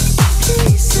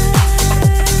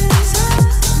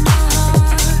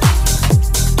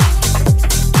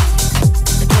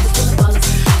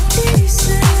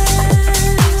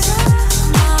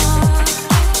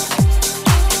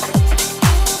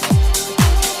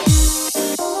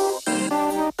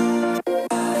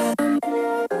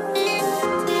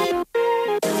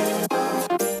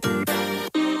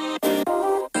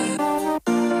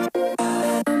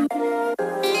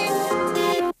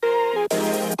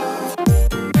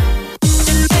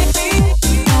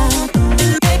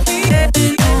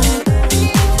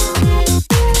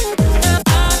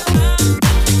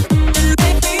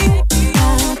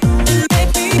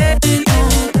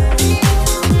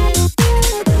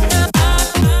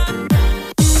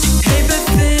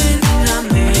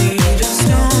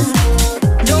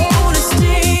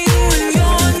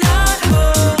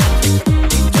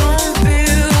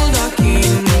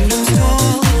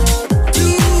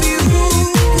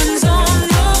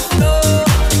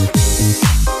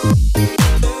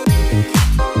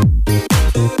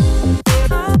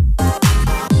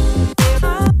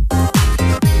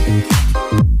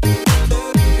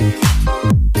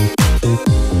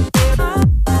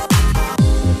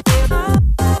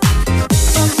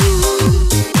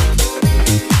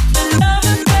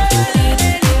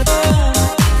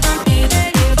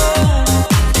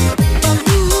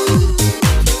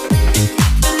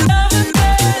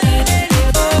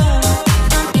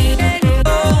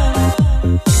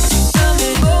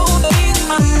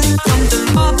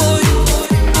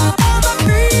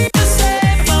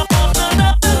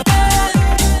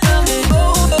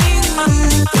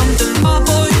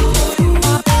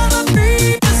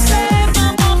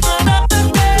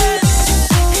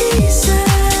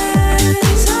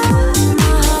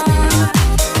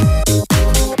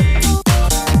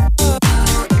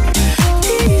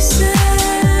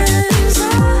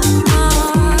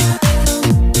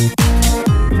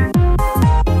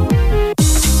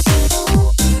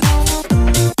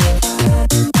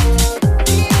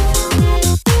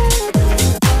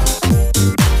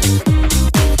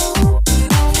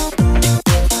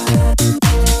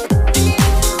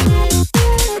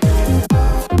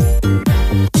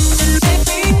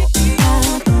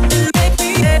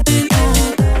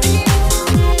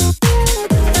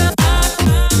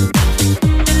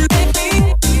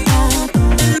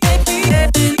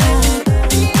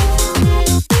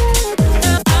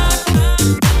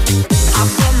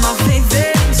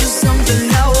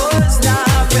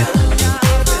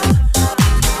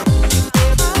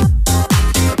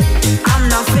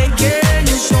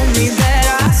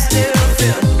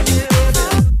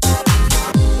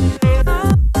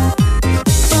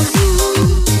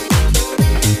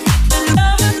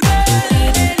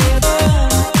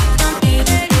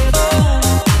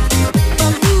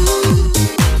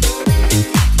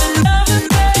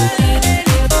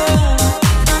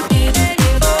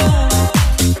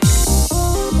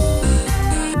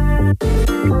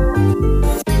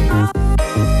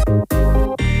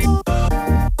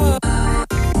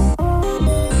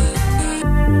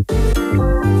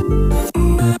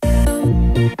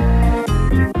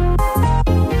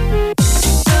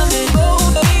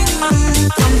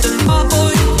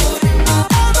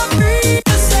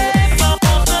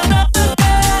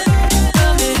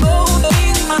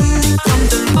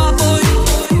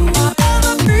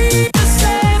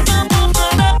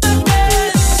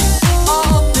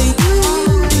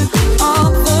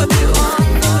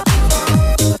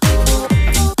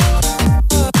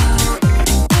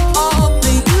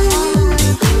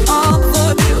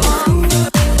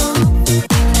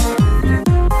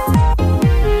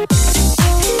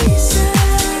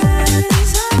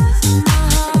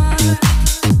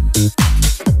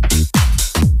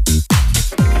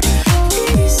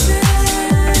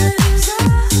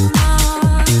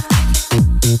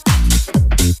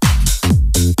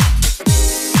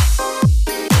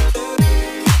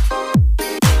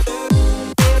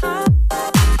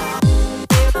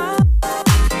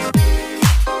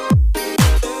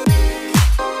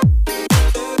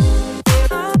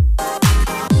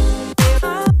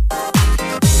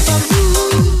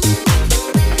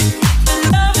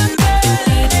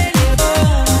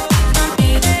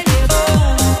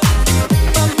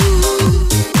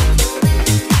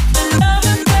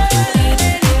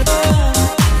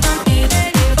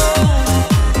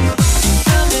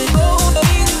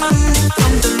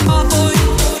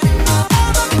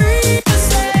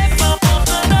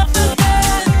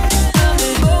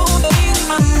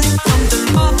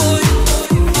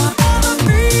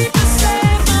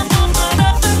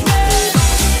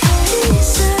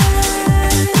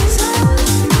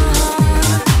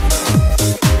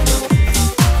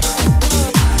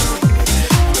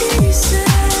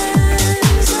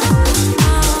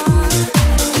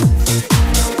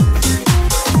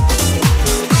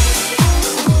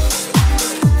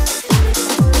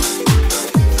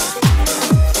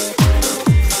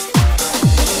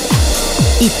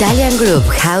 Italian Groove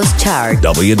House Chart.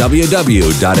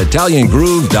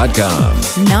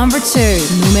 www.italiangroove.com. Number 2,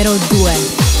 numero 2.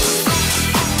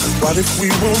 What if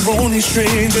we were only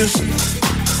strangers,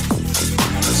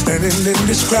 standing in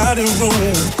this crowded room?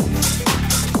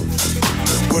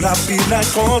 Would I be like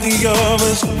all the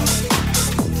others?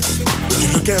 Would you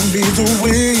look at me the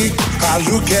way I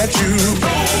look at you?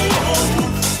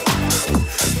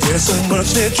 There's so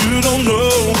much that you don't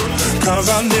know, 'cause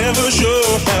I never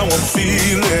show how I'm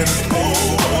feeling.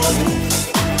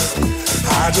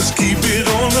 I just keep it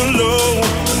on the low.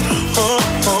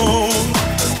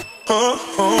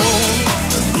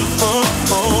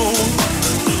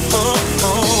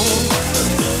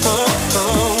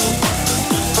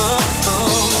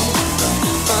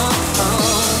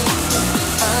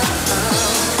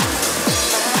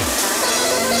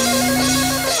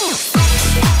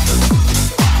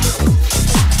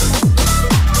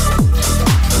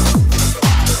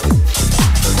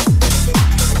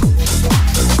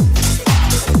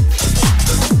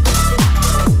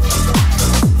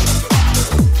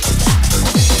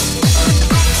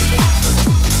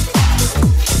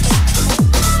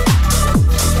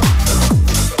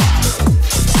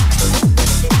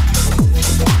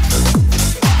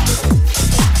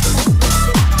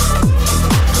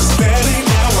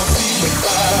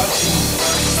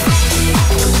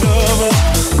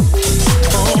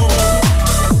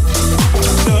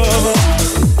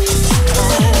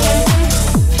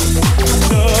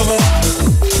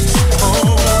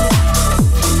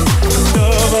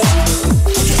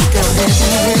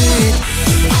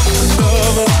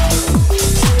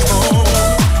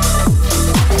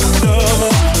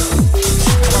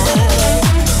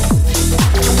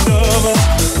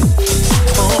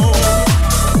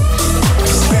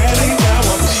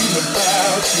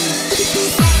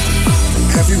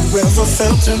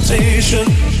 Temptation.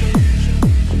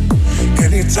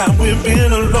 Anytime we've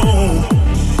been alone,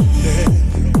 yeah.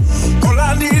 All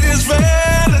I need is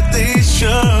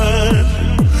validation.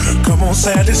 Come on,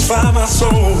 satisfy my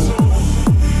soul.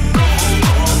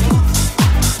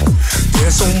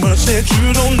 There's so much that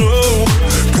you don't know,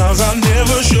 'cause I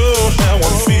never show how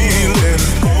I'm feeling.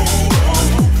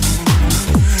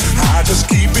 I just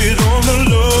keep it on the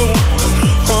low.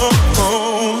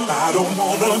 I don't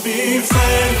wanna be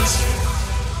friends,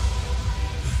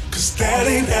 that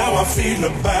ain't how I feel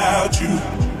about you.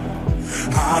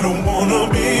 I don't wanna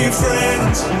be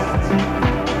friends,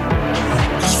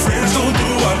 'cause friends don't do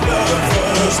what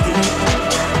lovers do.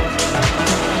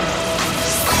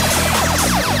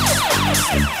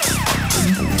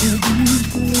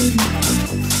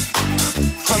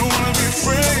 I don't wanna be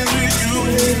friends with you.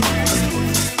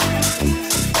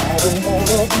 I don't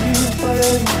wanna be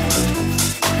friends.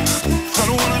 I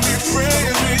don't wanna be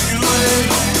friends with you.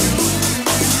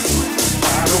 I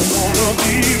don't wanna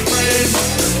be friends.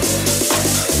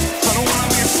 I don't wanna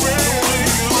be friends with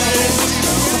you.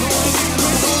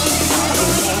 I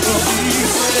don't wanna be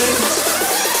friends.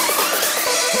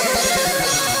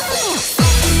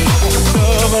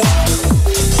 Lover,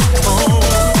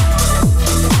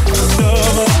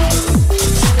 lover,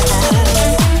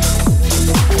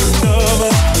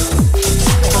 lover,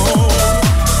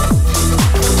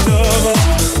 lover.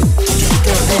 You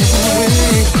got me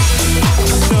away,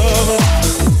 lover.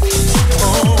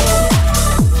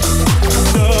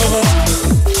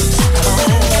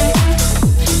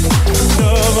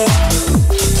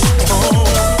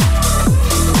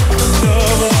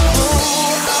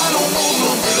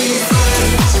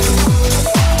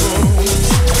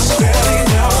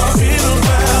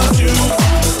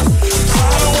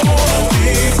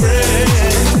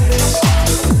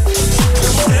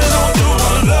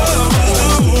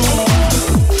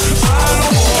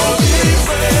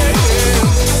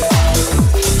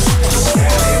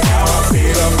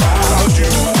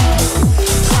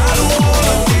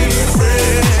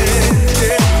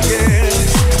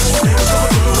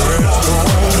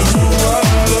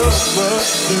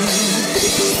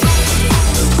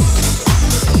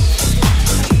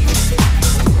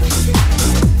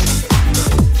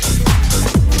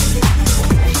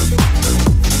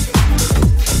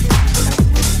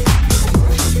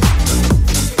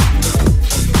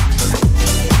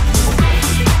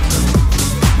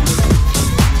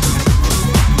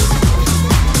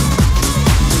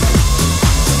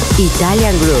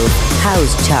 Italian Groove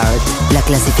House Chart, la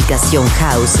clasificación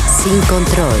house sin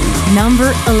control.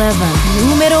 Number 11,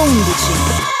 numero 11.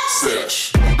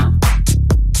 Sesh.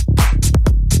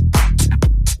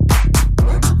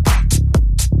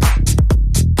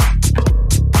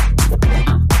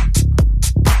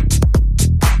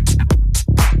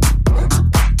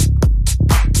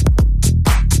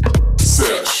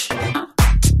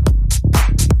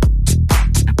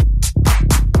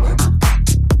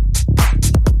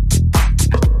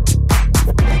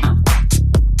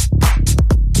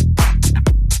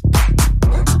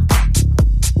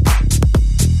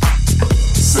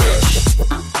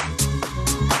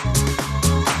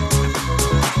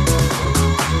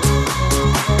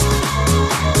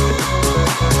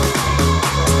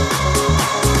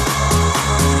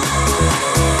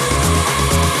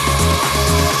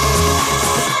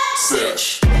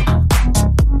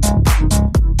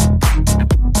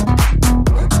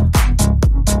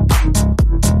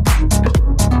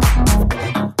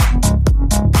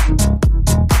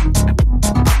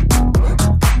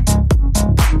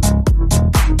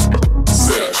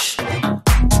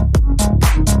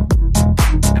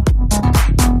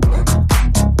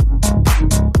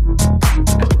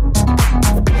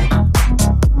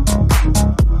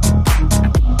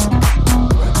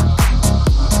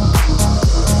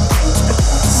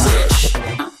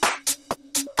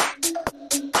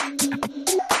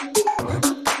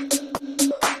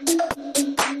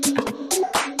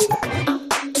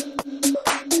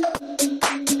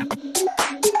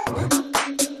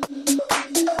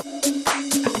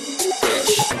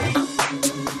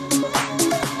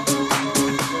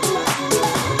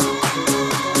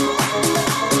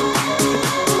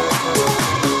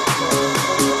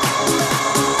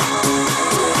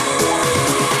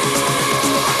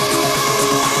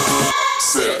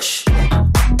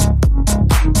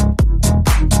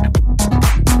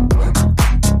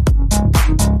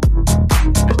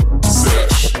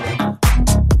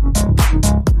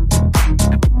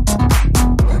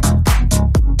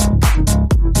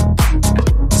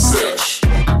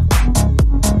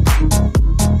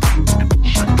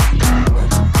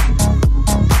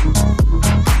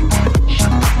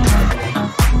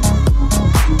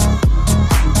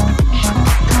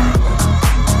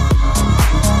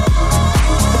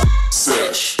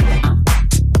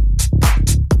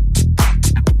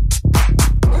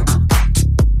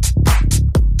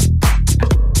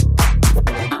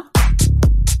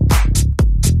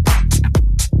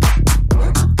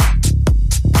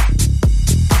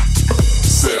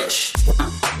 Search.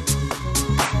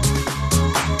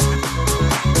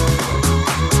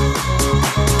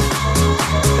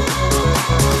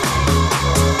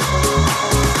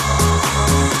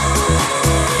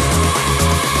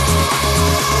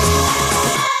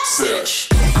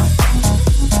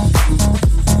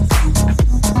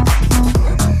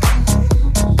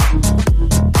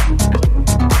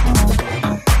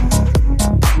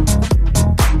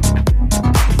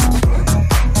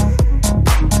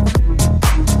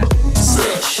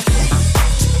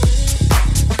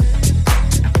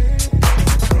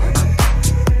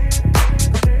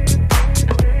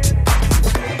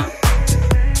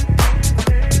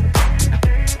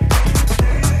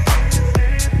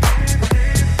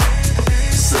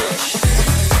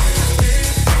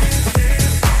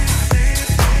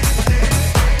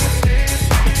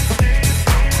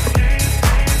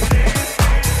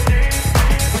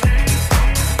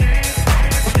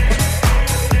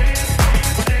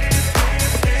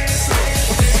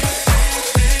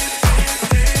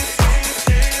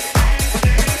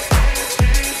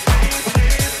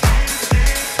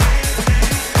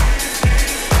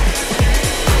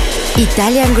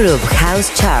 Italian Group House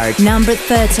Chart Number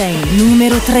 13,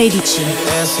 numero 13.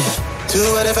 Dancing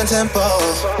to a different tempo,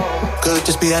 could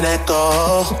just be an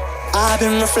echo. I've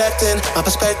been reflecting my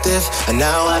perspective, and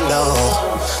now I know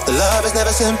the love is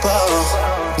never simple,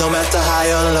 no matter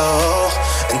high or low.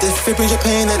 And if it brings you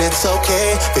pain, then it's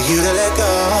okay for you to let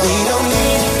go. We don't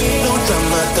need no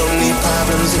drama, don't need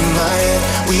problems in my head.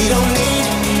 We don't need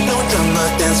no drama,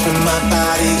 dance with my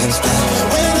body instead.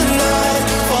 When the night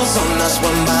falls on us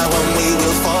one by one, we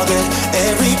will forget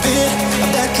every bit of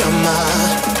that drama,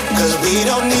 'cause we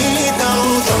don't need no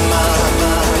drama.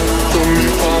 Don't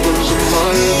need problems in my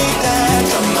head. Need that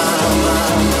drama,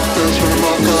 dance with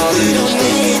my body. We don't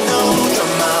need no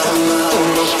drama,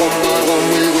 on us one by one,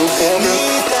 we will forget.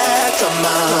 Need that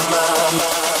drama.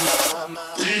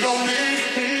 We don't need.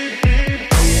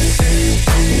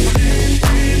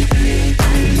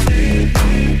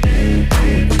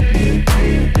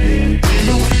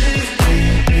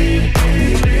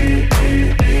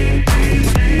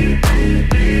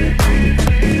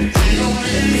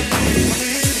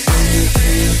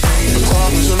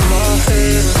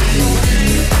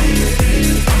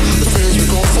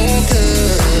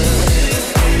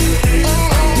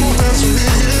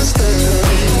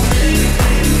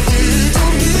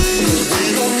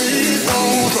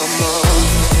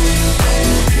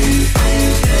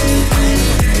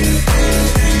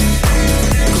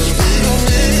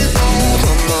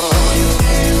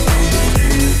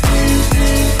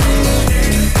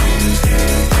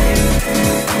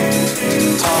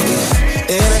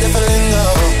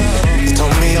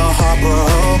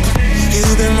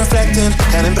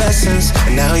 Counting blessings,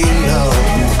 and now you know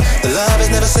the love is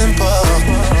never simple,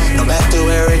 no matter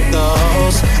where it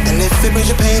goes. And if it brings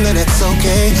you pain, then it's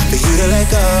okay for you to let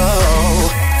go.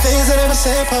 Things are never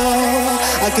simple.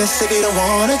 I guess if you don't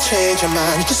wanna change your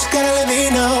mind, you just gotta let me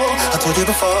know. I told you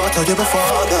before,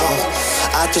 though.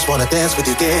 I just wanna dance with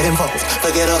you, get involved.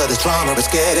 Forget all of this drama, it's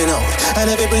getting old. And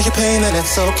if it brings you pain, then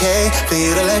it's okay for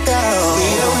you to let go.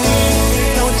 We don't need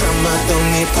no drama, don't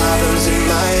need problems in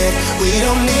my head. We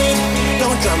don't need no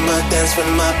drama, dance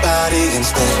with my body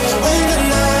instead. When the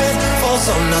night falls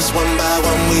on us one by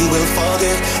one, we will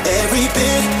forget every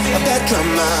bit of that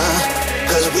drama,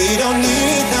 'cause we don't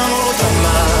need no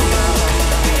drama.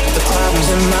 The problems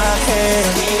in my head,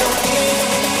 we don't need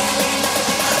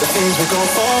the things we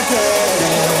gon' forget.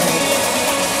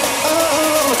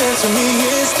 Oh, dance with me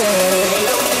instead.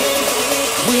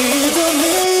 We don't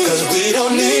need, 'cause we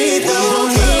don't need no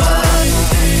drama.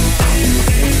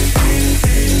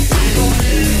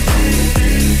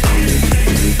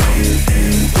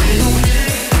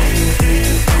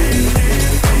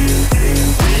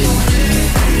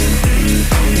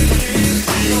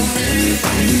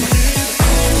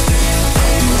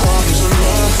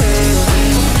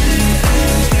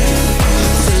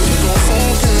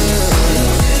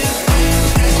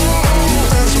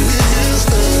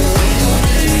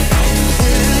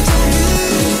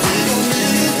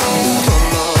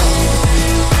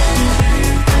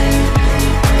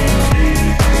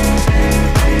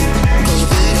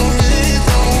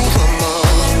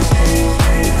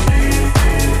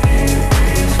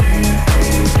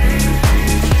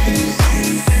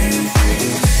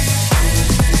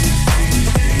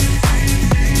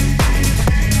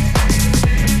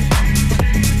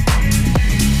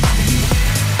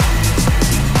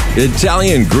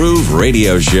 Italian Groove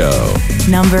Radio Show.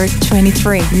 Number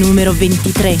 23, numero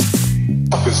 23.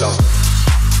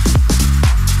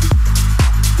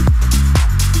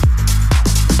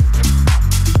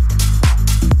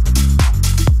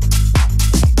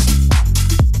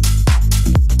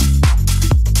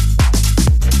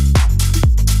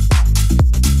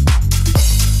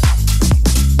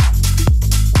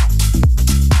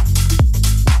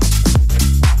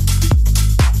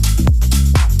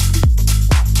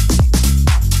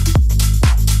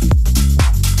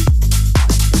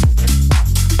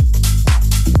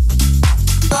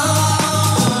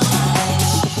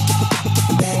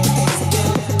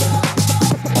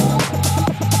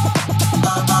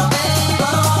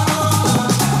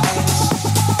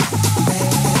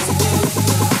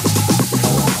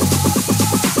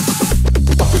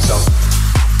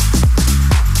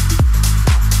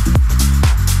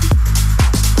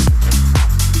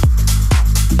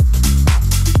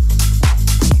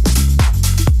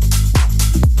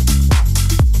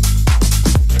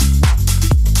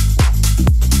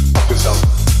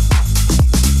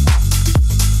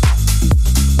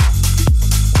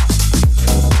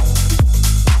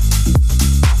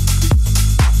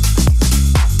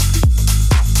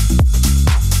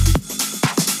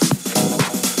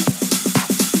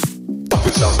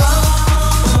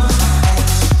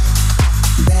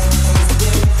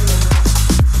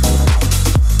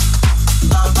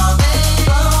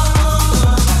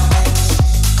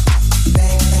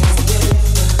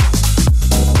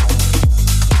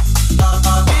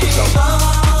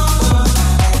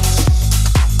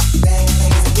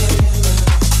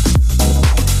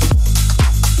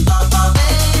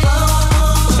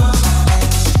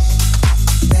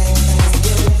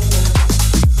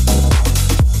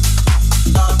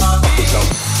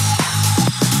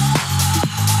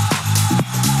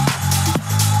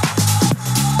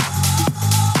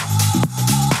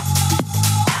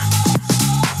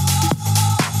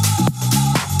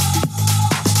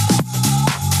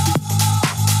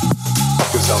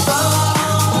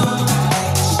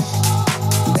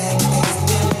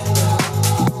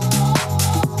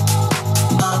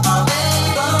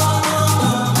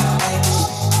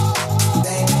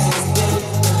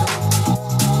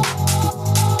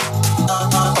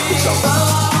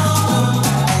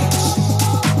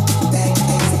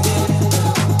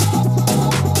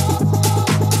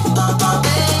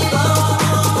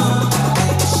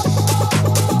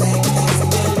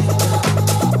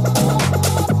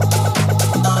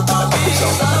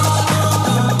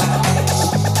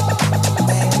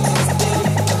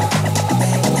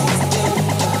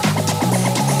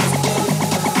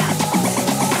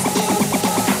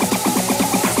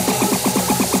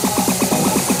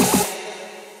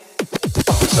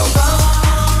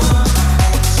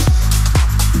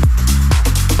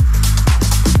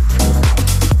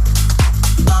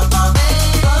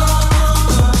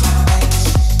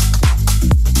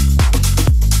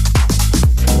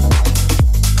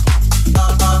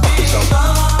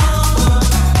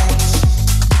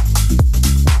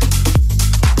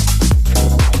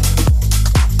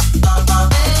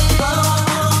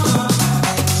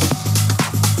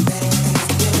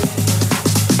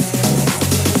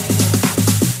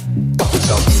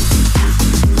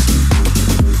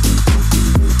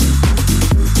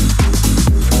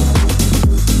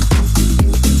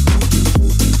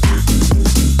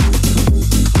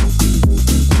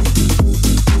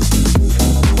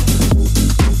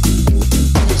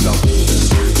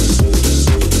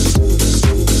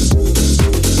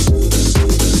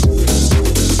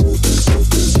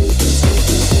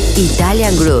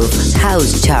 Italian Groove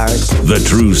House Chart. The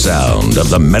true sound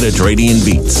of the Mediterranean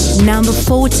beats. Number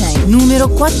 14, numero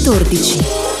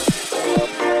 14.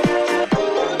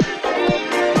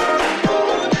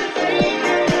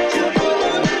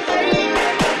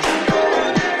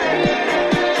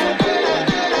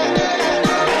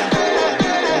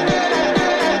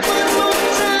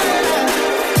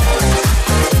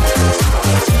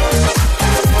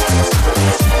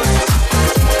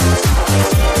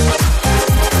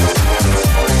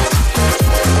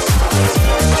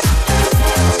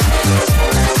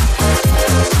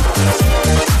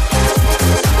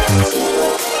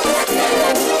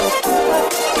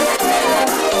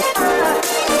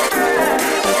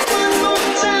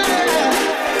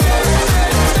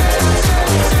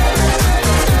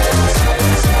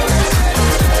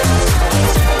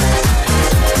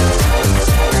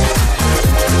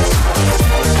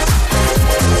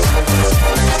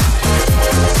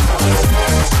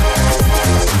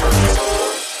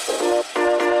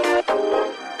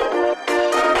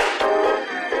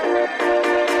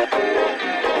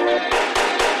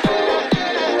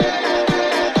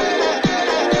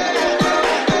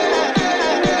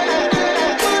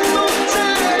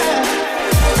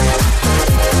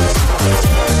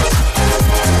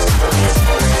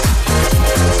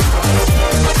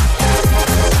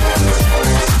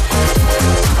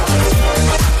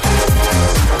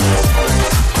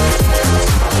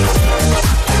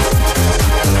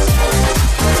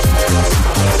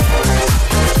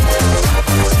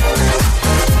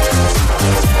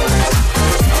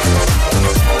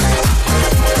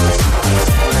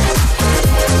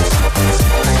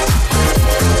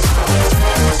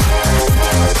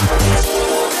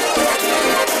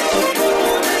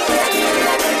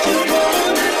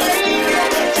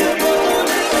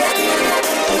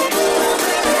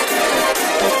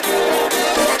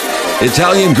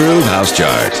 Italian Groove House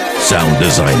Chart. Sound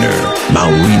designer,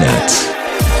 Maurinat.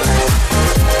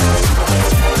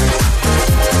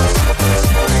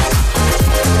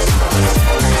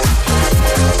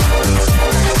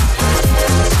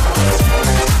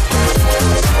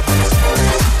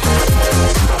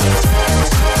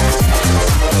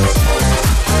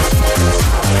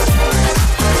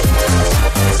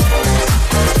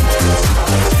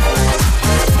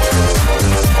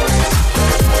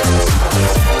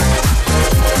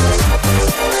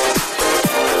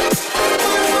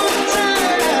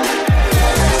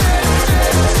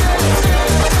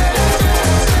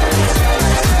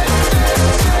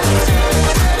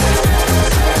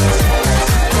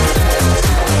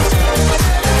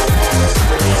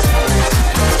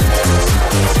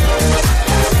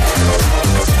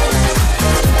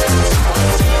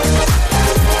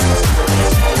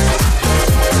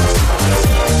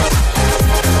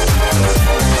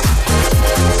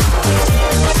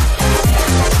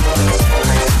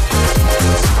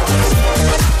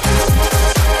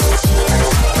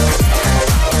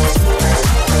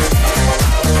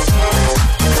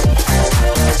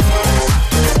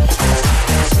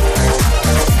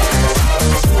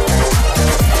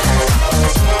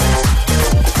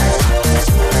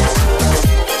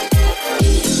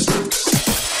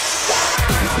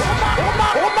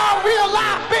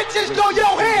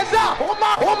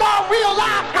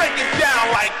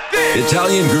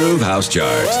 Italian Groove House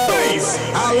Chart.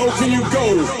 How low can you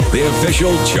go? The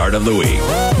official chart of the week.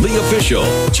 The official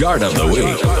chart of the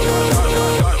week.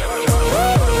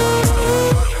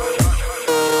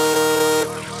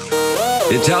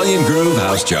 Italian Groove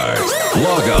House Chart.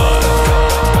 Log on.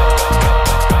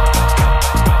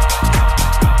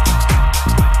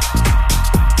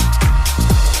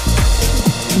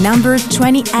 Number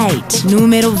 28,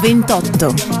 numero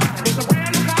 28.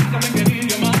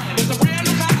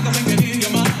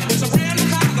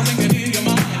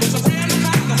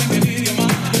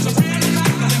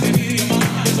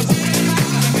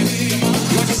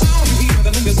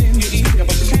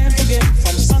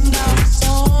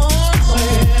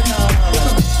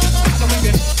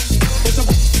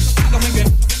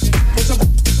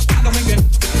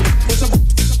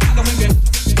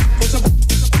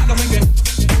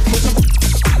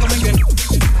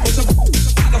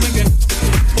 Coming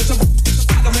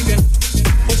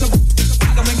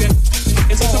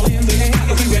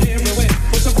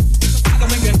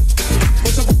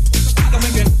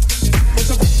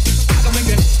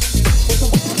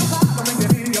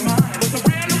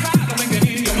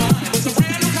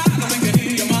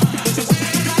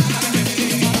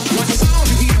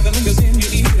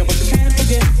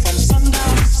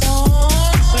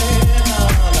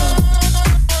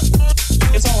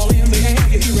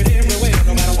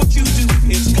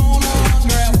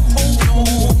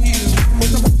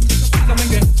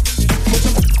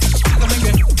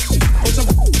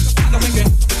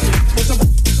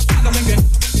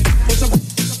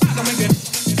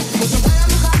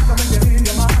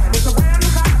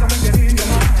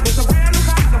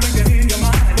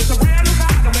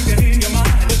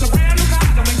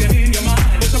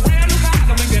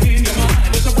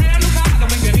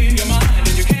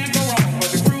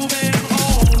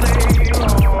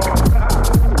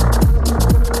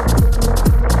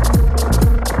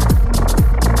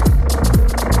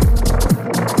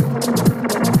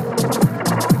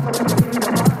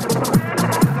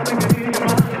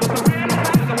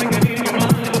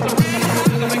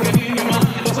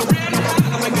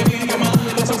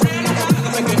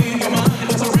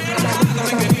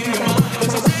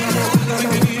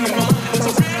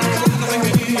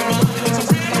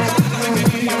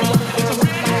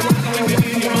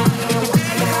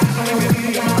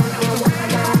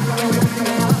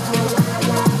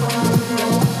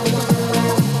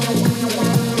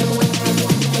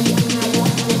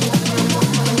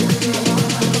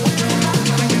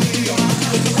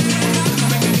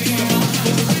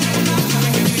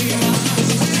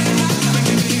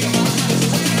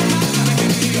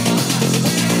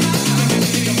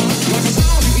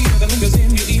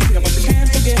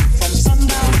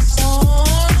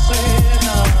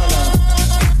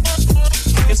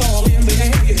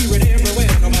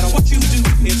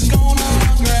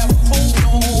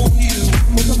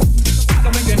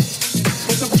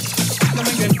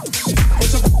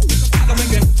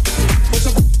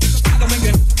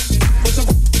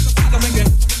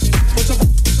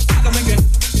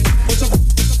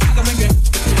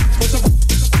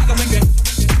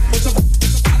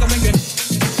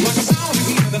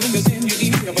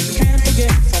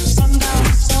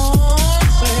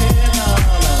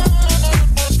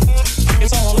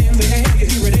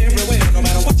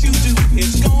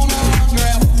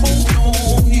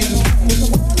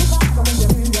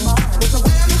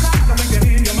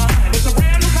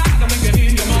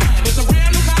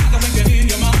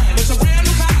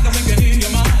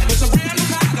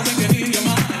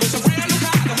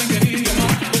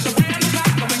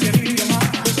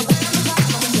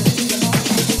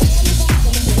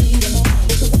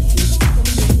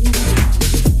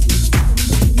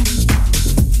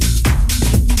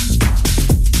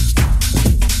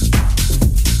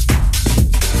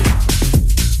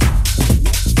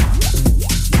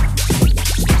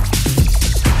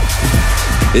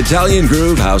Italian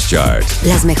Groove House Chart.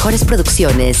 Las mejores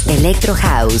producciones Electro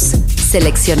House,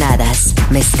 seleccionadas,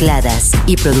 mezcladas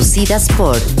y producidas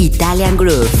por Italian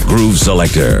Groove. Groove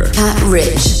Selector. Pat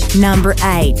Rich. Number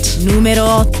 8,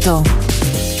 numero 8.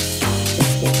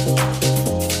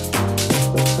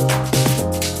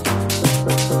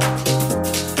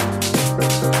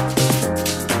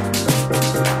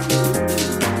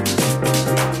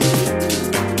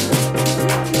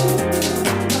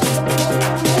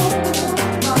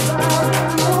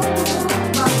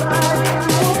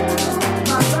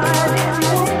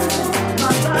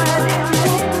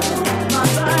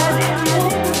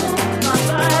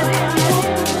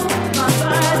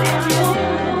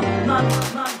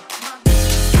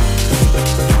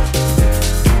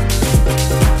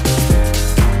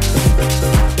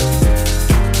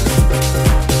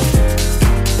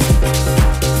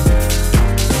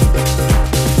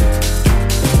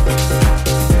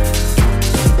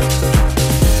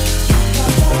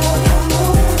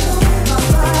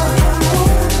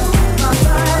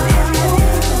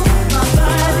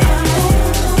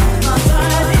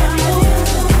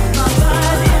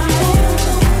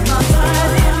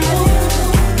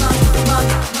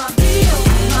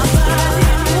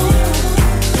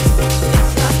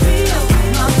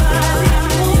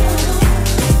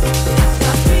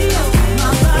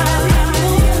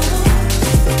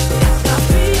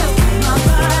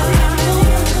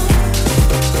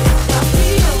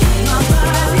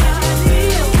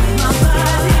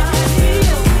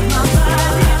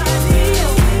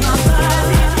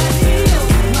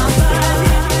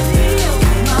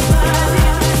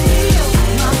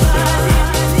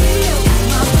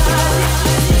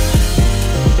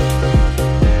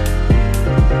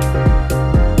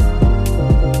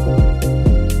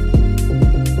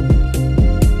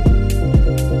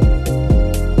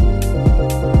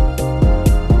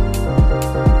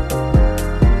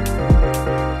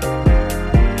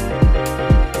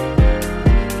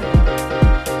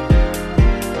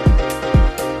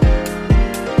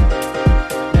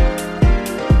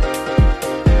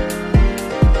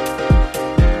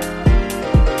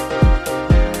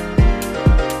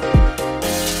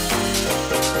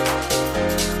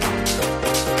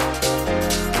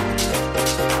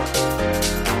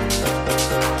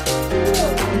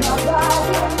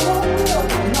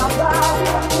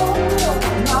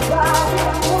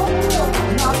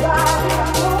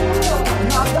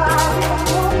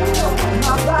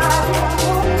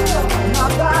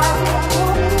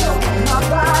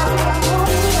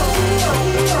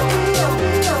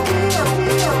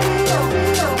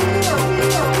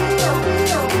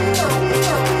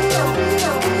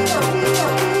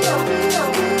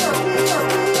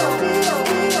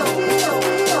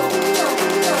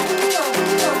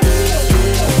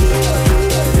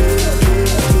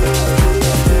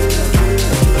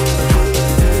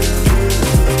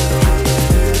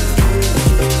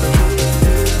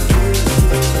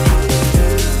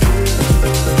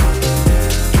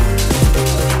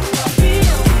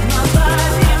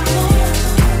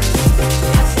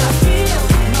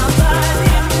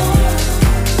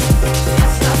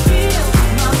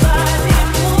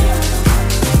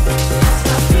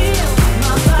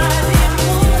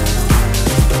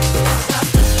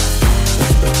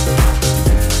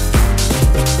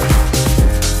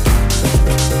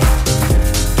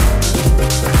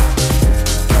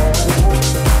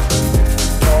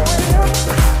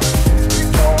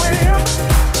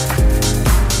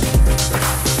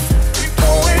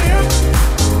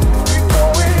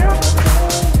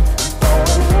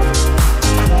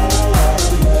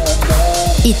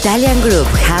 Italian Groove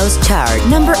House Chart.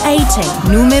 Number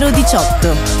 18, numero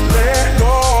 18. Let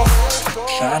go,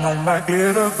 shine on like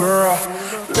glitter, girl.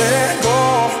 Let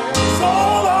go, it's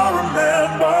all I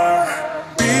remember.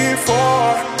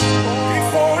 Before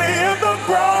we hit the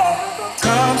ground,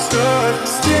 time stood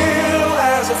still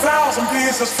as 1,000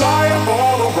 pieces flying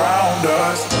all around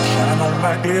us. Shine on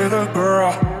like glitter,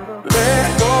 girl.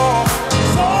 Let go,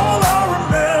 it's all I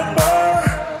remember.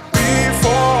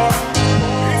 Before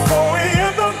we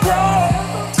hit the ground,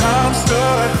 time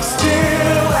stood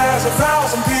still as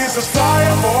 1,000 pieces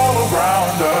flying all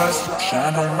around us.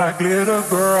 Shine on like glitter,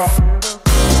 girl.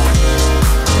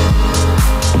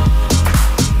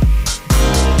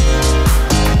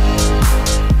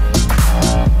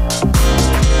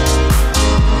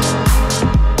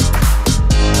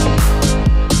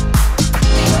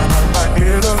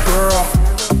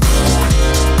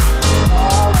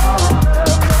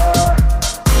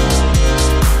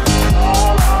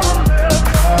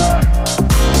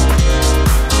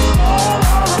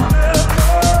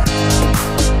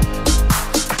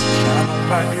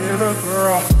 Like a girl.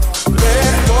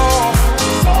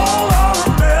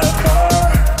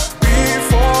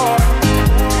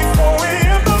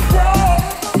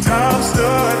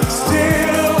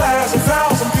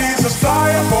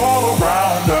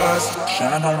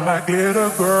 Shine on like glitter,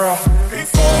 girl.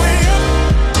 Before we up,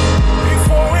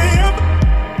 before we up,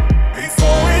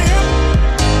 before we up,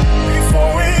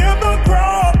 before we up the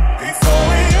ground. Before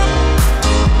we up,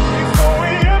 before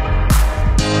we up,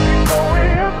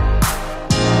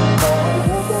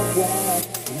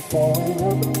 before we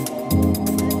up,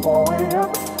 before we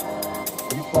up,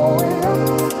 before we up,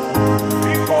 before we up,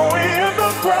 before we up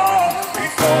the ground.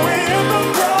 Before we up the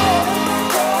ground.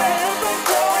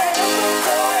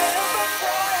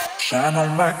 Shine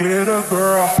on like glitter,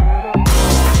 girl.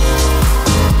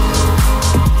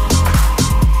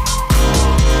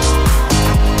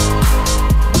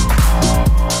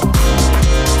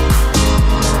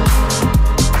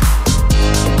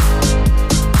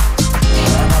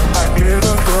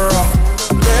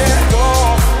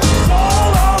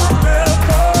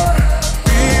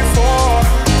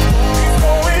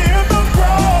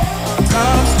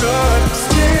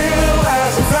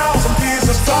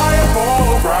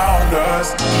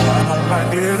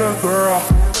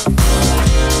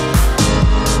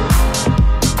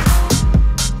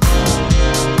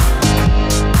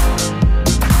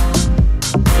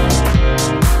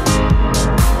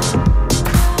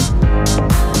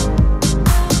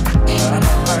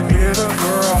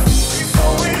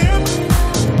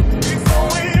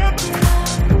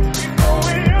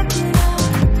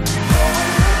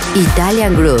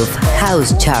 Italian Groove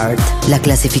House Chart, la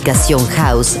clasificación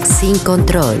house sin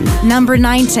control. Number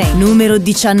 19, numero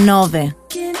 19.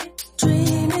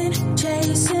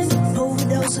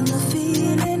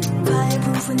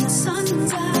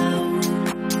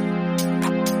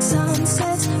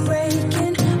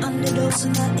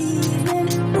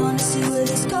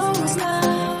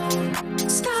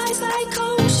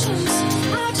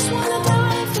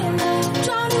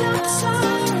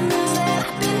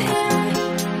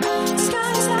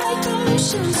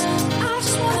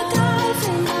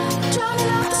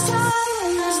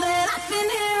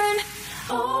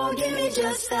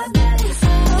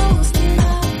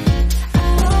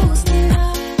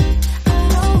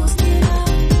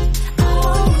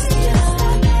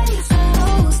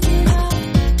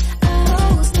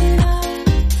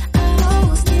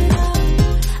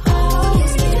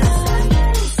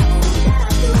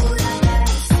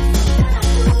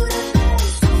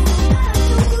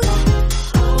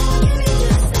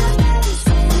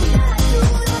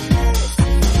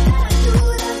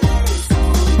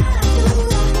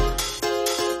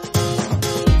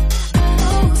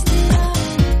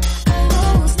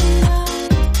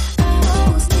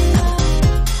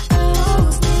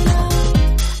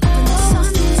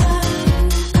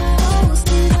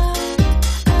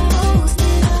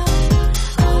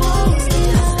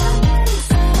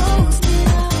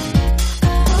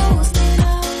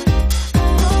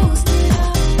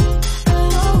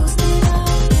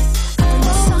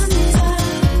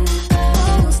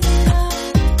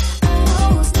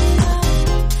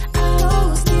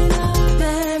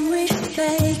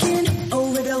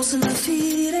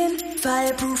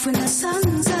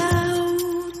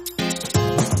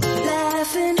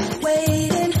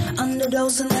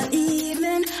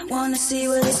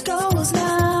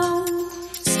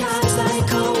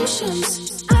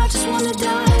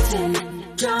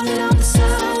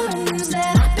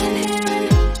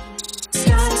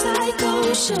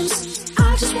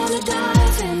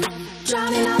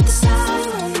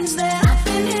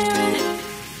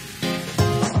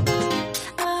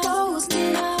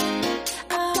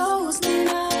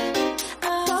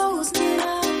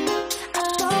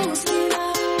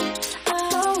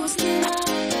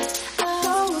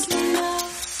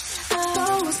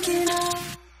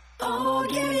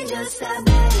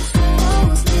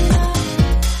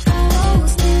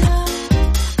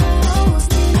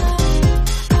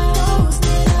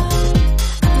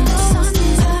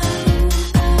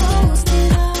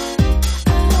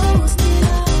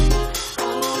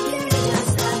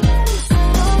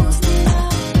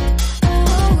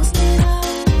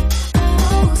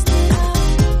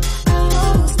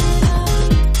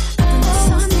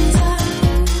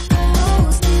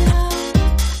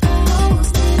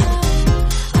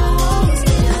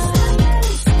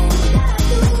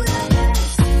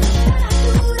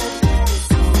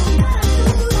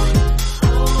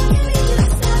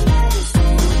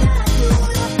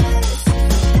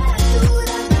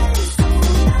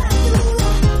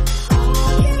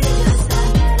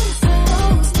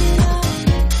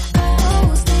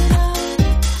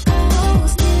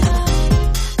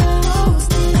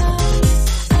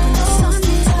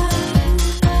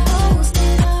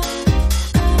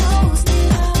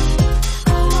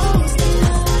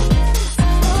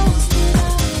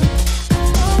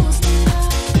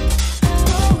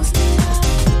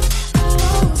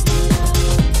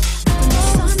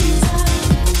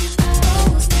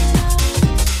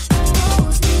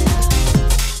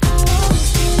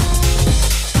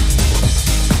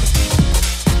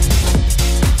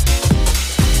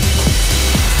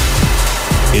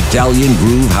 Italian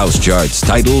Groove House Charts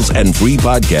titles and free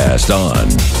podcast on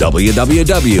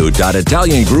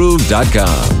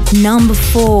www.italiangroove.com. Number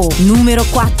 4, numero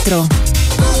 4.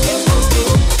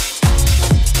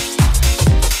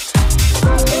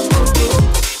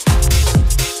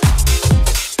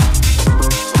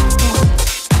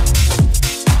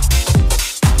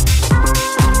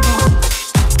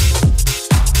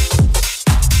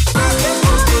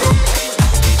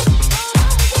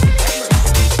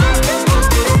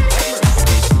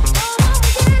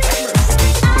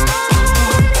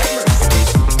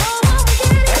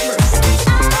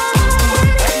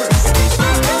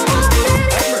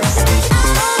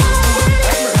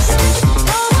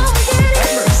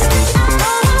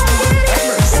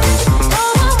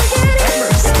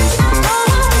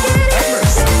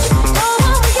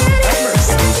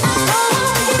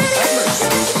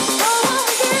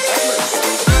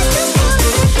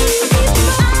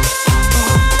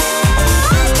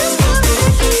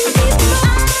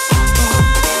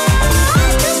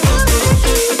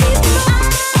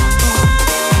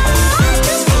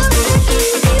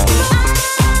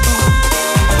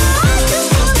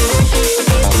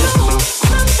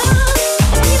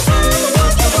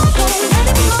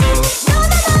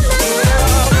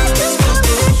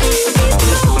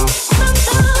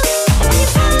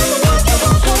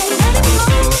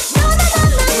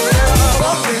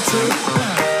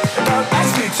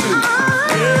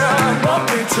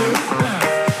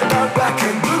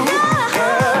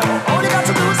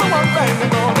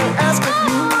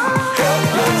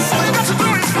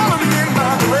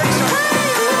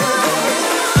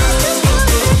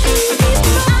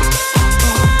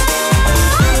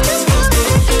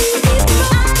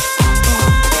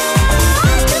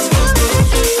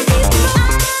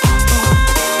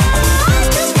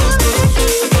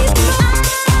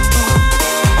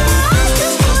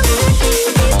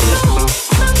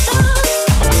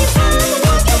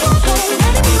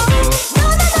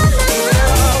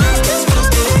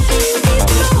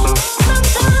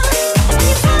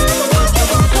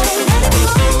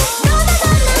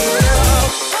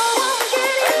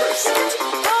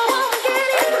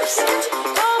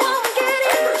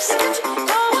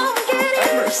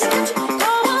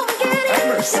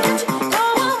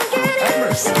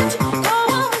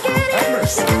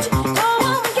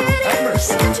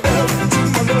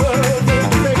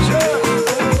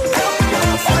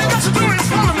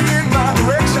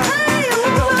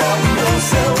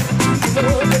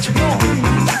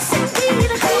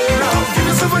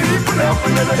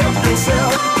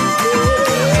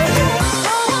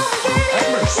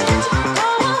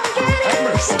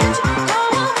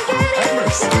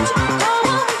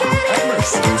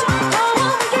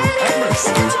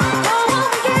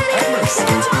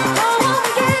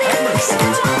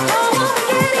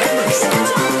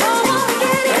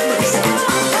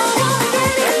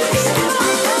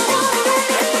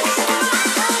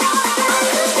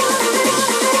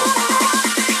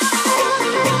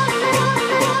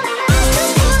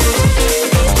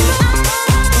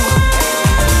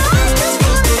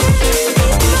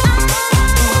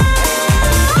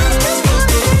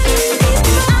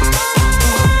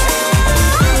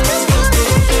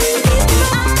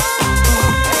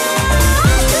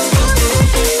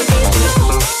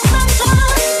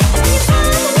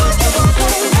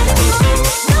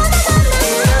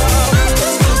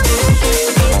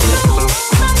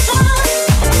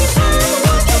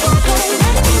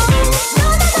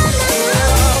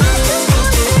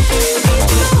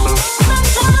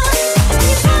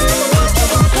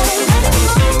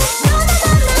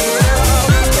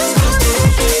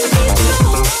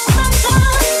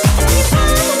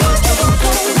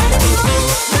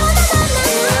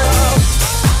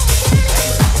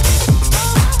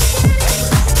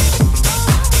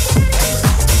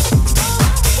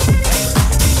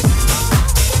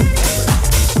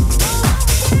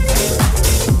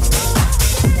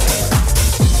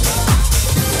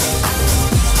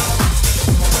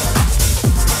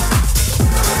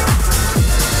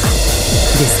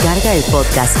 Descarga el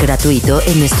podcast gratuito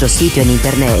en nuestro sitio en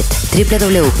internet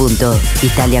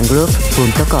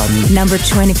www.italiangroove.com. Number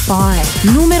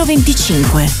 25, numero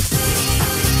 25.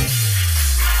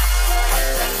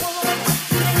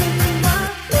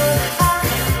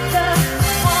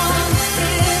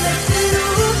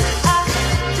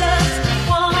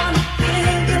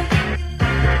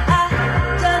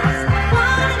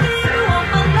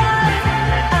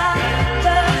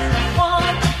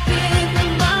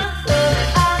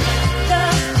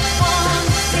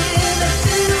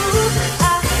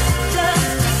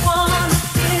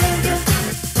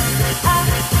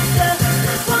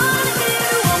 One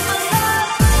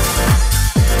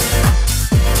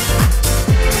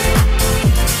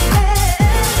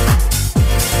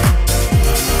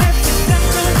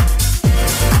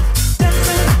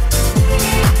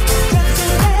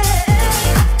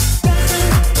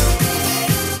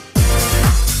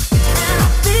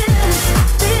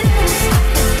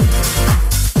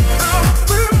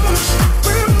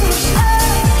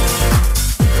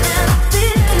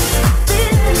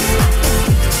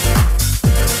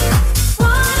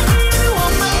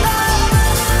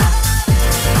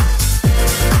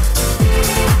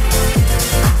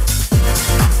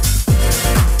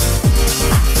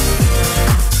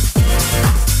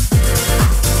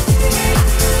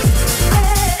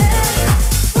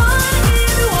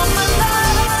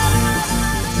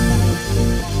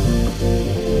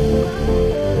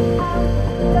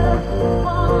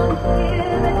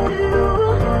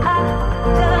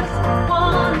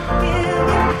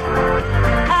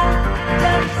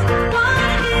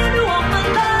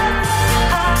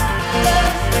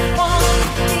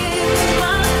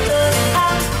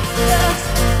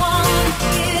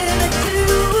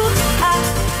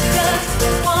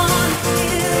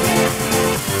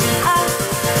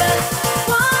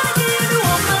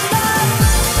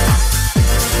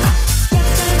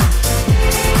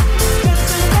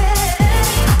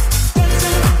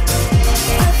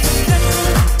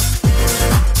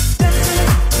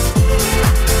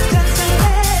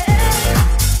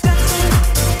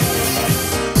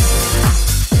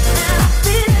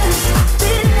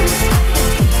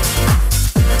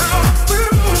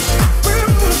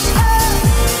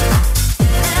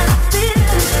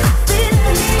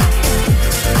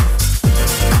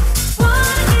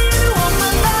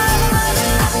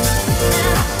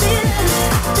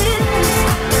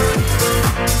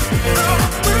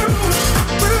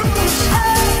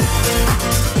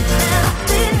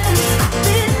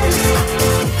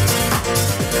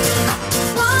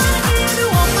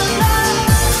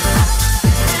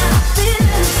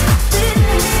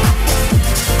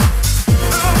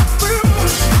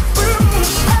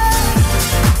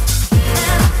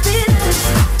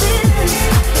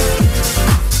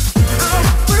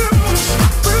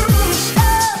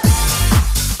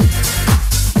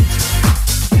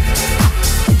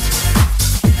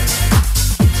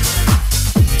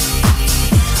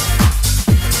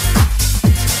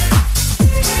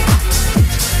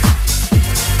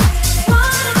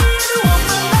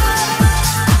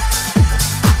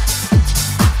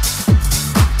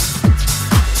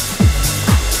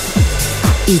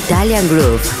Italian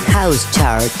Groove House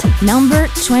Chart. Number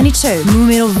 22.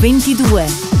 Numero 22.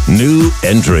 New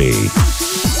entry.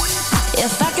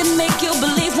 If I can make you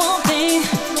believe one thing,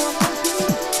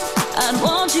 I'd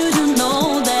want you to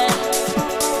know that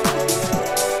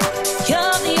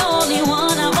you're the only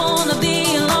one I wanna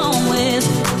be alone with.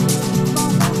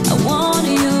 I want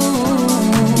you.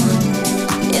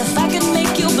 If I can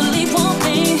make you believe one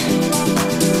thing,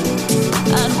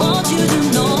 I'd want you to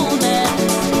know that.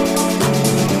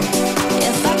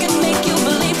 If I can make you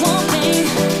believe one thing,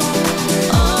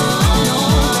 oh no,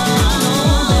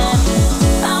 that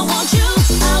I want you,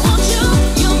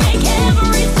 you make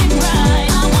everything right.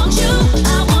 I want you,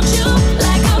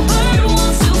 like a bird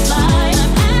wants to fly.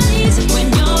 I'm at ease when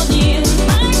you're near,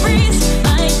 my breeze,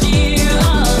 my dear.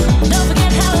 Don't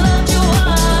forget how loved you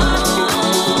are.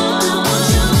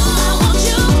 I want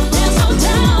you, there's no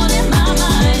doubt in my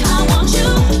mind. I want you,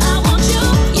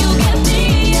 you get me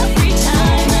every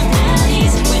time. I'm at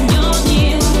ease when you're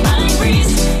near, my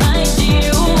breeze, my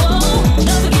dear.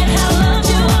 Don't forget how loved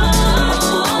you are.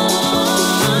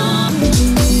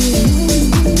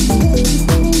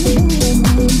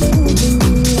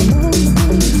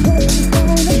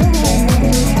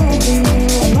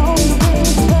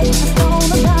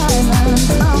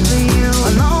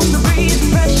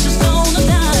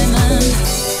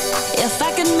 If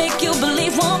I can make you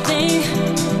believe one thing,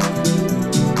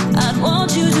 I'd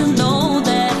want you to know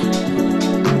that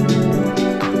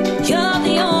you're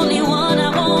the only one I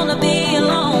wanna be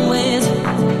alone with.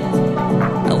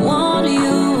 I want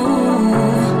you.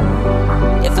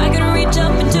 If I could reach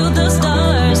up into the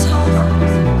stars,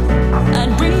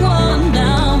 I'd bring one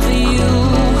down for you.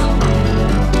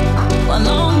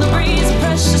 Along the breeze,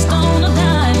 precious stone of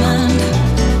diamond.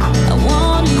 I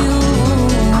want you.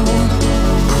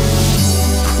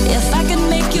 If I can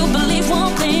make you believe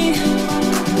one thing,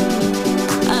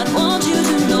 I'd want you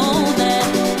to know that.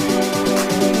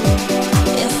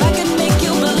 If I can make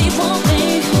you believe one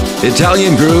thing,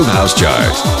 Italian Groove House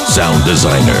Chart. Sound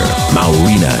designer,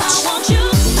 Maurinats.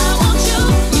 I want you,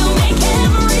 you make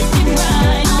everything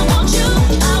right. I want you,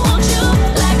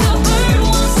 like a bird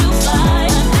wants to fly.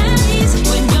 I'm at ease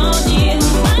when you're near,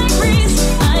 my breeze,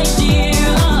 my dear.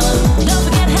 Don't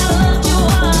forget how loved you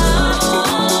are.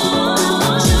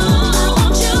 I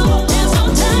want you, there's no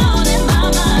doubt in my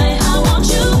mind. I want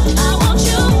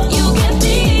you, you get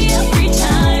me every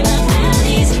time. I'm at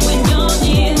ease when you're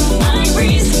near, my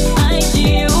breeze, my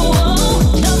dear.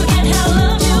 Don't forget how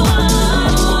loved you are.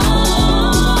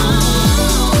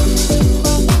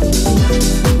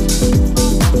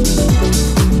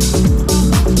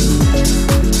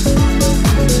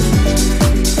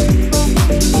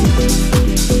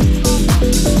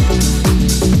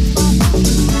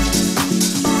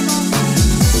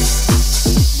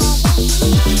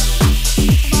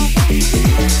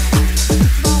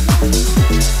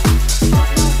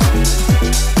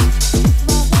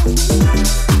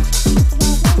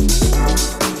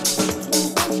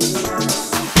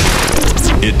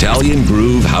 Italian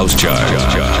Groove House Chart.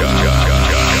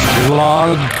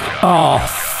 Log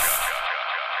off.